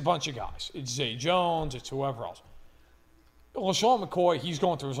 And it's a bunch of guys. It's Zay Jones. It's whoever else. LaShawn McCoy, he's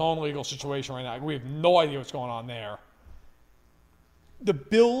going through his own legal situation right now. We have no idea what's going on there. The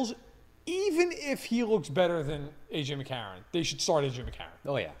Bills, even if he looks better than A.J. McCarron, they should start A.J. McCarron.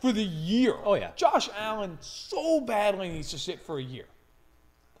 Oh, yeah. For the year. Oh, yeah. Josh Allen so badly needs to sit for a year.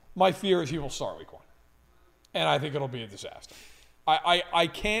 My fear is he will start week 1. And I think it'll be a disaster. I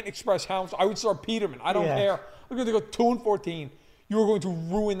can't express how much. I would start Peterman. I don't care. We're going to go 2-14. You are going to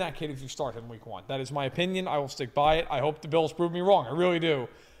ruin that kid if you start him week 1. That is my opinion. I will stick by it. I hope the Bills prove me wrong. I really do.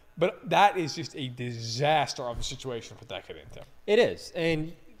 But that is just a disaster of a situation to put that kid into. It is.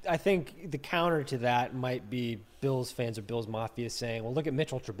 And I think the counter to that might be Bills fans or Bills Mafia saying, well, look at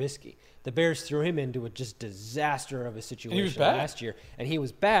Mitchell Trubisky. The Bears threw him into a just disaster of a situation last year. And he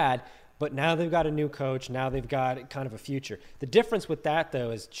was bad. But now they've got a new coach. Now they've got kind of a future. The difference with that, though,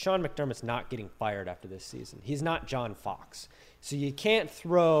 is Sean McDermott's not getting fired after this season. He's not John Fox. So you can't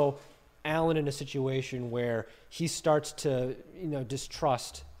throw Allen in a situation where he starts to,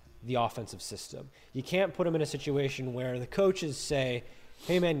 distrust the offensive system. You can't put him in a situation where the coaches say,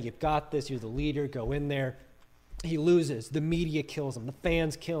 hey, man, you've got this. You're the leader. Go in there. He loses. The media kills him. The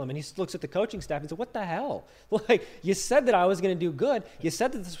fans kill him. And he looks at the coaching staff and says, what the hell? Like, you said that I was going to do good. You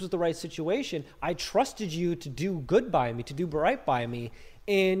said that this was the right situation. I trusted you to do good by me, to do right by me.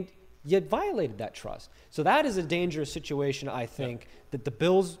 And you violated that trust. So that is a dangerous situation, I think, that the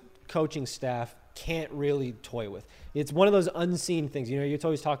Bills coaching staff can't really toy with. It's one of those unseen things. You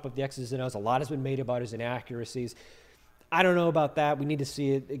always talk about the X's and O's. A lot has been made about his inaccuracies. I don't know about that. We need to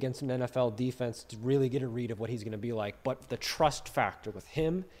see it against an NFL defense to really get a read of what he's going to be like. But the trust factor with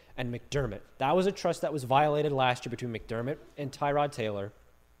him and McDermott, that was a trust that was violated last year between McDermott and Tyrod Taylor.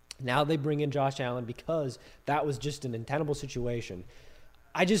 Now they bring in Josh Allen because that was just an untenable situation.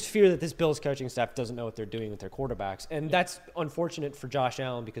 I just fear that this Bills coaching staff doesn't know what they're doing with their quarterbacks. And that's unfortunate for Josh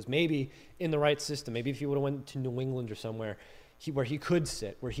Allen because maybe in the right system, maybe if he would have went to New England or somewhere, where he could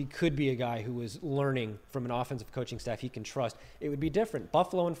sit, where he could be a guy who was learning from an offensive coaching staff he can trust, it would be different.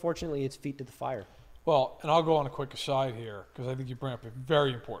 Buffalo, unfortunately, it's feet to the fire. Well, and I'll go on a quick aside here because I think you bring up a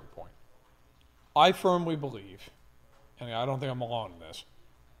very important point. I firmly believe, and I don't think I'm alone in this,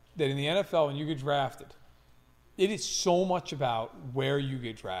 that in the NFL, when you get drafted, it is so much about where you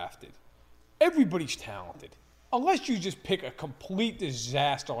get drafted. Everybody's talented. Unless you just pick a complete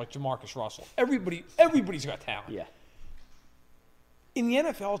disaster like Jamarcus Russell. Everybody's got talent. Yeah. In the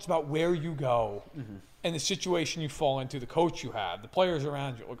NFL, it's about where you go and the situation you fall into, the coach you have, the players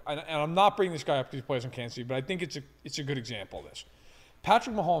around you. Look, and I'm not bringing this guy up because he plays in Kansas City, but I think it's a good example of this.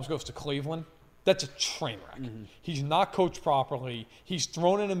 Patrick Mahomes goes to Cleveland. That's a train wreck. He's not coached properly. He's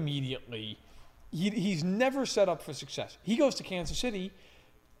thrown in immediately. He's never set up for success. He goes to Kansas City.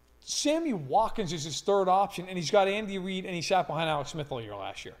 Sammy Watkins is his third option, and he's got Andy Reid, and he sat behind Alex Smith all year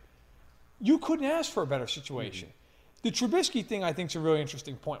last year. You couldn't ask for a better situation. The Trubisky thing, I think, is a really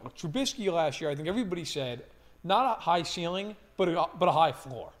interesting point. With Trubisky last year, I think everybody said, not a high ceiling, but a high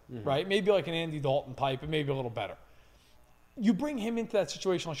floor, right? Maybe like an Andy Dalton type, but maybe a little better. You bring him into that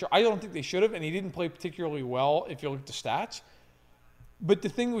situation last year. I don't think they should have, and he didn't play particularly well if you look at the stats. But the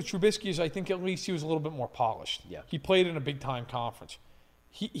thing with Trubisky is I think at least he was a little bit more polished. Yeah. He played in a big-time conference.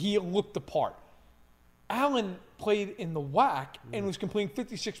 He looked the part. Allen played in the WAC and was completing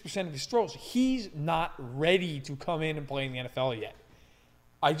 56% of his throws. He's not ready to come in and play in the NFL yet.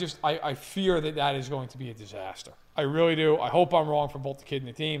 I fear that is going to be a disaster. I really do. I hope I'm wrong for both the kid and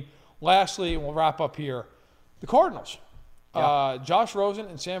the team. Lastly, and we'll wrap up here, the Cardinals. Yeah. Josh Rosen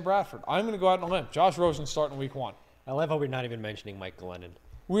and Sam Bradford. I'm going to go out on a limb. Josh Rosen's starting week 1. I love how we're not even mentioning Mike Glennon.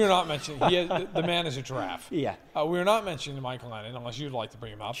 We are not mentioning the man is a giraffe. Yeah. We are not mentioning Michael Lennon unless you'd like to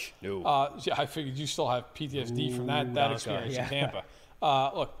bring him up. No. I figured you still have PTSD from that experience in Tampa.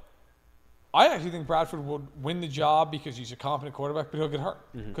 Look, I actually think Bradford would win the job because he's a competent quarterback, but he'll get hurt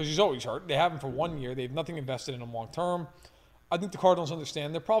because he's always hurt. They have him for 1 year. They have nothing invested in him long term. I think the Cardinals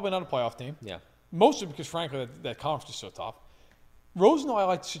understand they're probably not a playoff team. Yeah. Mostly because, frankly, that conference is so tough. Rosen, though, I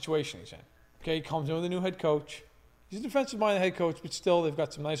like the situation he's in. Okay, he comes in with a new head coach. He's a defensive-minded head coach, but still they've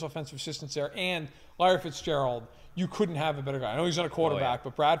got some nice offensive assistants there. And Larry Fitzgerald, you couldn't have a better guy. I know he's not a quarterback,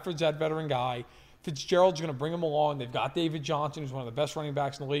 but Bradford's that veteran guy. Fitzgerald's going to bring him along. They've got David Johnson, who's one of the best running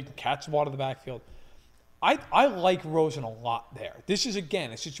backs in the league, can catch the ball out of the backfield. I like Rosen a lot there. This is,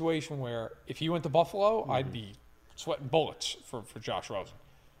 again, a situation where if he went to Buffalo, I'd be sweating bullets for Josh Rosen.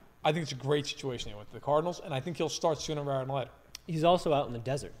 I think it's a great situation he went to the Cardinals, and I think he'll start sooner rather than later. He's also out in the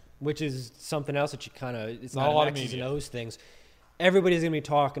desert, which is something else that you kind of – it's not a lot of X's media. and O's things. Everybody's going to be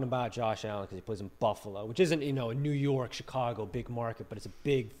talking about Josh Allen because he plays in Buffalo, which isn't, a New York, Chicago, big market, but it's a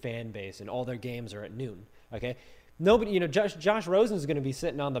big fan base, and all their games are at noon, okay? Nobody, Josh Rosen's going to be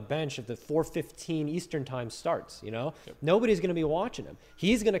sitting on the bench if the 4:15 Eastern time starts, Yep. Nobody's going to be watching him.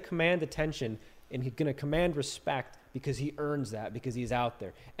 He's going to command attention, and he's going to command respect because he earns that, because he's out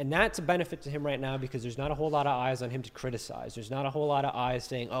there. And that's a benefit to him right now because there's not a whole lot of eyes on him to criticize. There's not a whole lot of eyes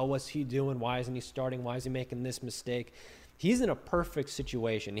saying, oh, what's he doing? Why isn't he starting? Why is he making this mistake? He's in a perfect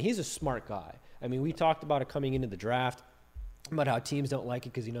situation. He's a smart guy. I mean, we talked about it coming into the draft. about how teams don't like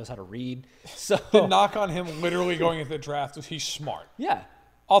it because he knows how to read. So The knock on him literally going into the draft was he's smart. Yeah.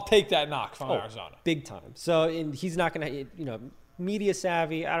 I'll take that knock from Arizona. Big time. So he's not going to, media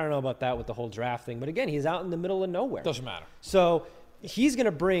savvy. I don't know about that with the whole draft thing. But again, he's out in the middle of nowhere. Doesn't matter. So he's going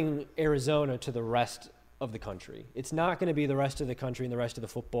to bring Arizona to the rest of the country. It's not going to be the rest of the country and the rest of the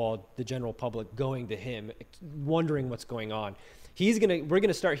football, the general public going to him, wondering what's going on. We're going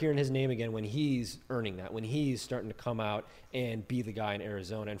to start hearing his name again when he's earning that, when he's starting to come out and be the guy in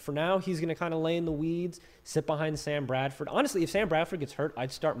Arizona. And for now, he's going to kind of lay in the weeds, sit behind Sam Bradford. Honestly, if Sam Bradford gets hurt,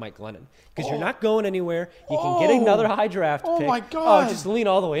 I'd start Mike Glennon because you're not going anywhere. You can get another high draft pick. Oh, my God. Just lean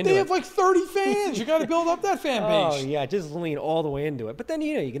all the way into it. They have like 30 fans. You got to build up that fan base. Oh, yeah, just lean all the way into it. But then,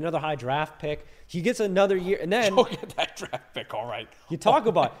 you get another high draft pick. He gets another year, and then You'll get that draft pick, all right. You talk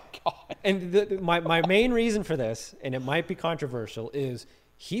about and my main reason for this, and it might be controversial, is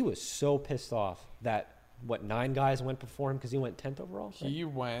he was so pissed off that 9 guys went before him because he went 10th overall? Right? He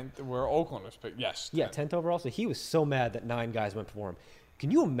went where Oakland was picked. Yes. Yeah, 10th overall. So he was so mad that 9 guys went before him.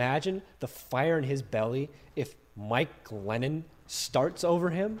 Can you imagine the fire in his belly if Mike Glennon starts over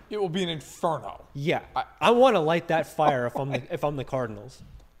him? It will be an inferno. Yeah. I want to light that fire if I'm the Cardinals.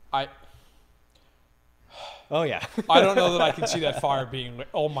 Oh, yeah. I don't know that I can see that fire being lit.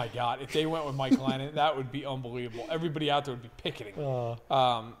 Oh, my God. If they went with Mike Glennon, that would be unbelievable. Everybody out there would be picketing.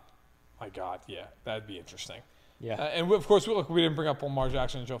 My God, yeah. That'd be interesting. Yeah. And, of course, we didn't bring up Lamar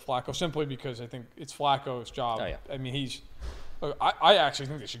Jackson and Joe Flacco simply because I think it's Flacco's job. Oh, yeah. I mean, I actually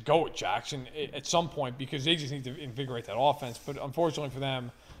think they should go with Jackson at some point because they just need to invigorate that offense. But unfortunately for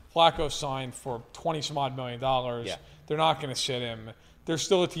them, Flacco signed for $20-some-odd million. Yeah. They're not going to sit him. They're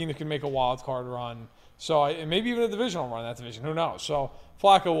still a team that can make a wild card run. So, and maybe even a divisional run in that division. Who knows? So,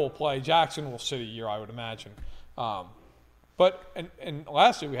 Flacco will play. Jackson will sit a year, I would imagine. But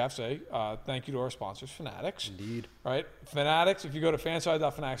lastly, we have to say thank you to our sponsors, Fanatics. Indeed. Right? Fanatics, if you go to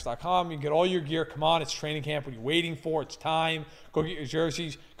fanside.fanatics.com, you can get all your gear. Come on, it's training camp. What are you waiting for? It's time. Go get your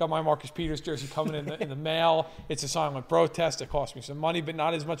jerseys. Got my Marcus Peters jersey coming in the mail. It's a silent protest. It cost me some money, but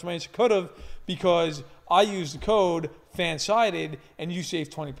not as much money as it could have because I used the code FANSIDED and you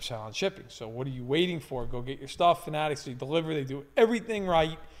save 20% on shipping. So what are you waiting for? Go get your stuff. Fanatics, they deliver. They do everything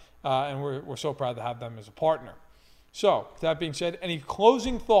right, and we're so proud to have them as a partner. So, with that being said, any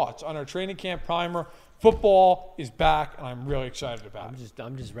closing thoughts on our training camp primer? Football is back, and I'm really excited about it.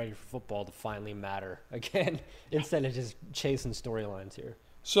 I'm just ready for football to finally matter again instead of just chasing storylines here.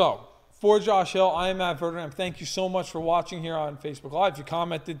 So, for Josh Hill, I am Matt Verderham. Thank you so much for watching here on Facebook Live. If you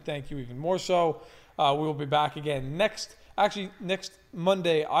commented, thank you even more so. We will be back again next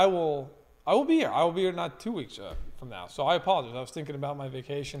Monday. I will be here. I will be here not 2 weeks from now. So I apologize. I was thinking about my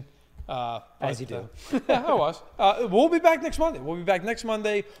vacation. As you do. Yeah, I was. We'll be back next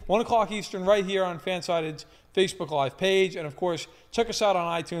Monday. 1 o'clock Eastern, right here on Fansided's Facebook Live page. And, of course, check us out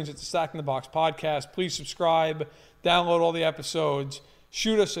on iTunes. It's the Stacking the Box podcast. Please subscribe, download all the episodes,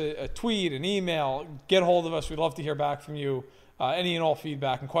 shoot us a tweet, an email, get a hold of us. We'd love to hear back from you. Any and all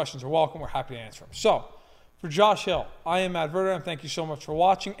feedback and questions are welcome. We're happy to answer them. So, for Josh Hill, I am Matt Verderham. Thank you so much for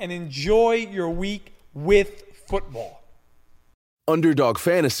watching, and enjoy your week with football. Underdog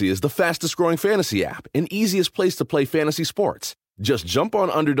Fantasy is the fastest-growing fantasy app and easiest place to play fantasy sports. Just jump on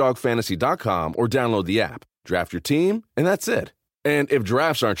UnderdogFantasy.com or download the app, draft your team, and that's it. And if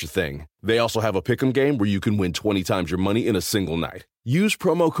drafts aren't your thing, they also have a pick'em game where you can win 20 times your money in a single night. Use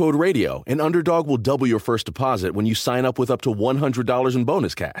promo code RADIO, and Underdog will double your first deposit when you sign up with up to $100 in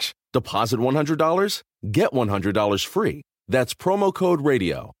bonus cash. Deposit $100, get $100 free. That's promo code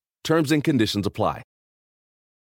RADIO. Terms and conditions apply.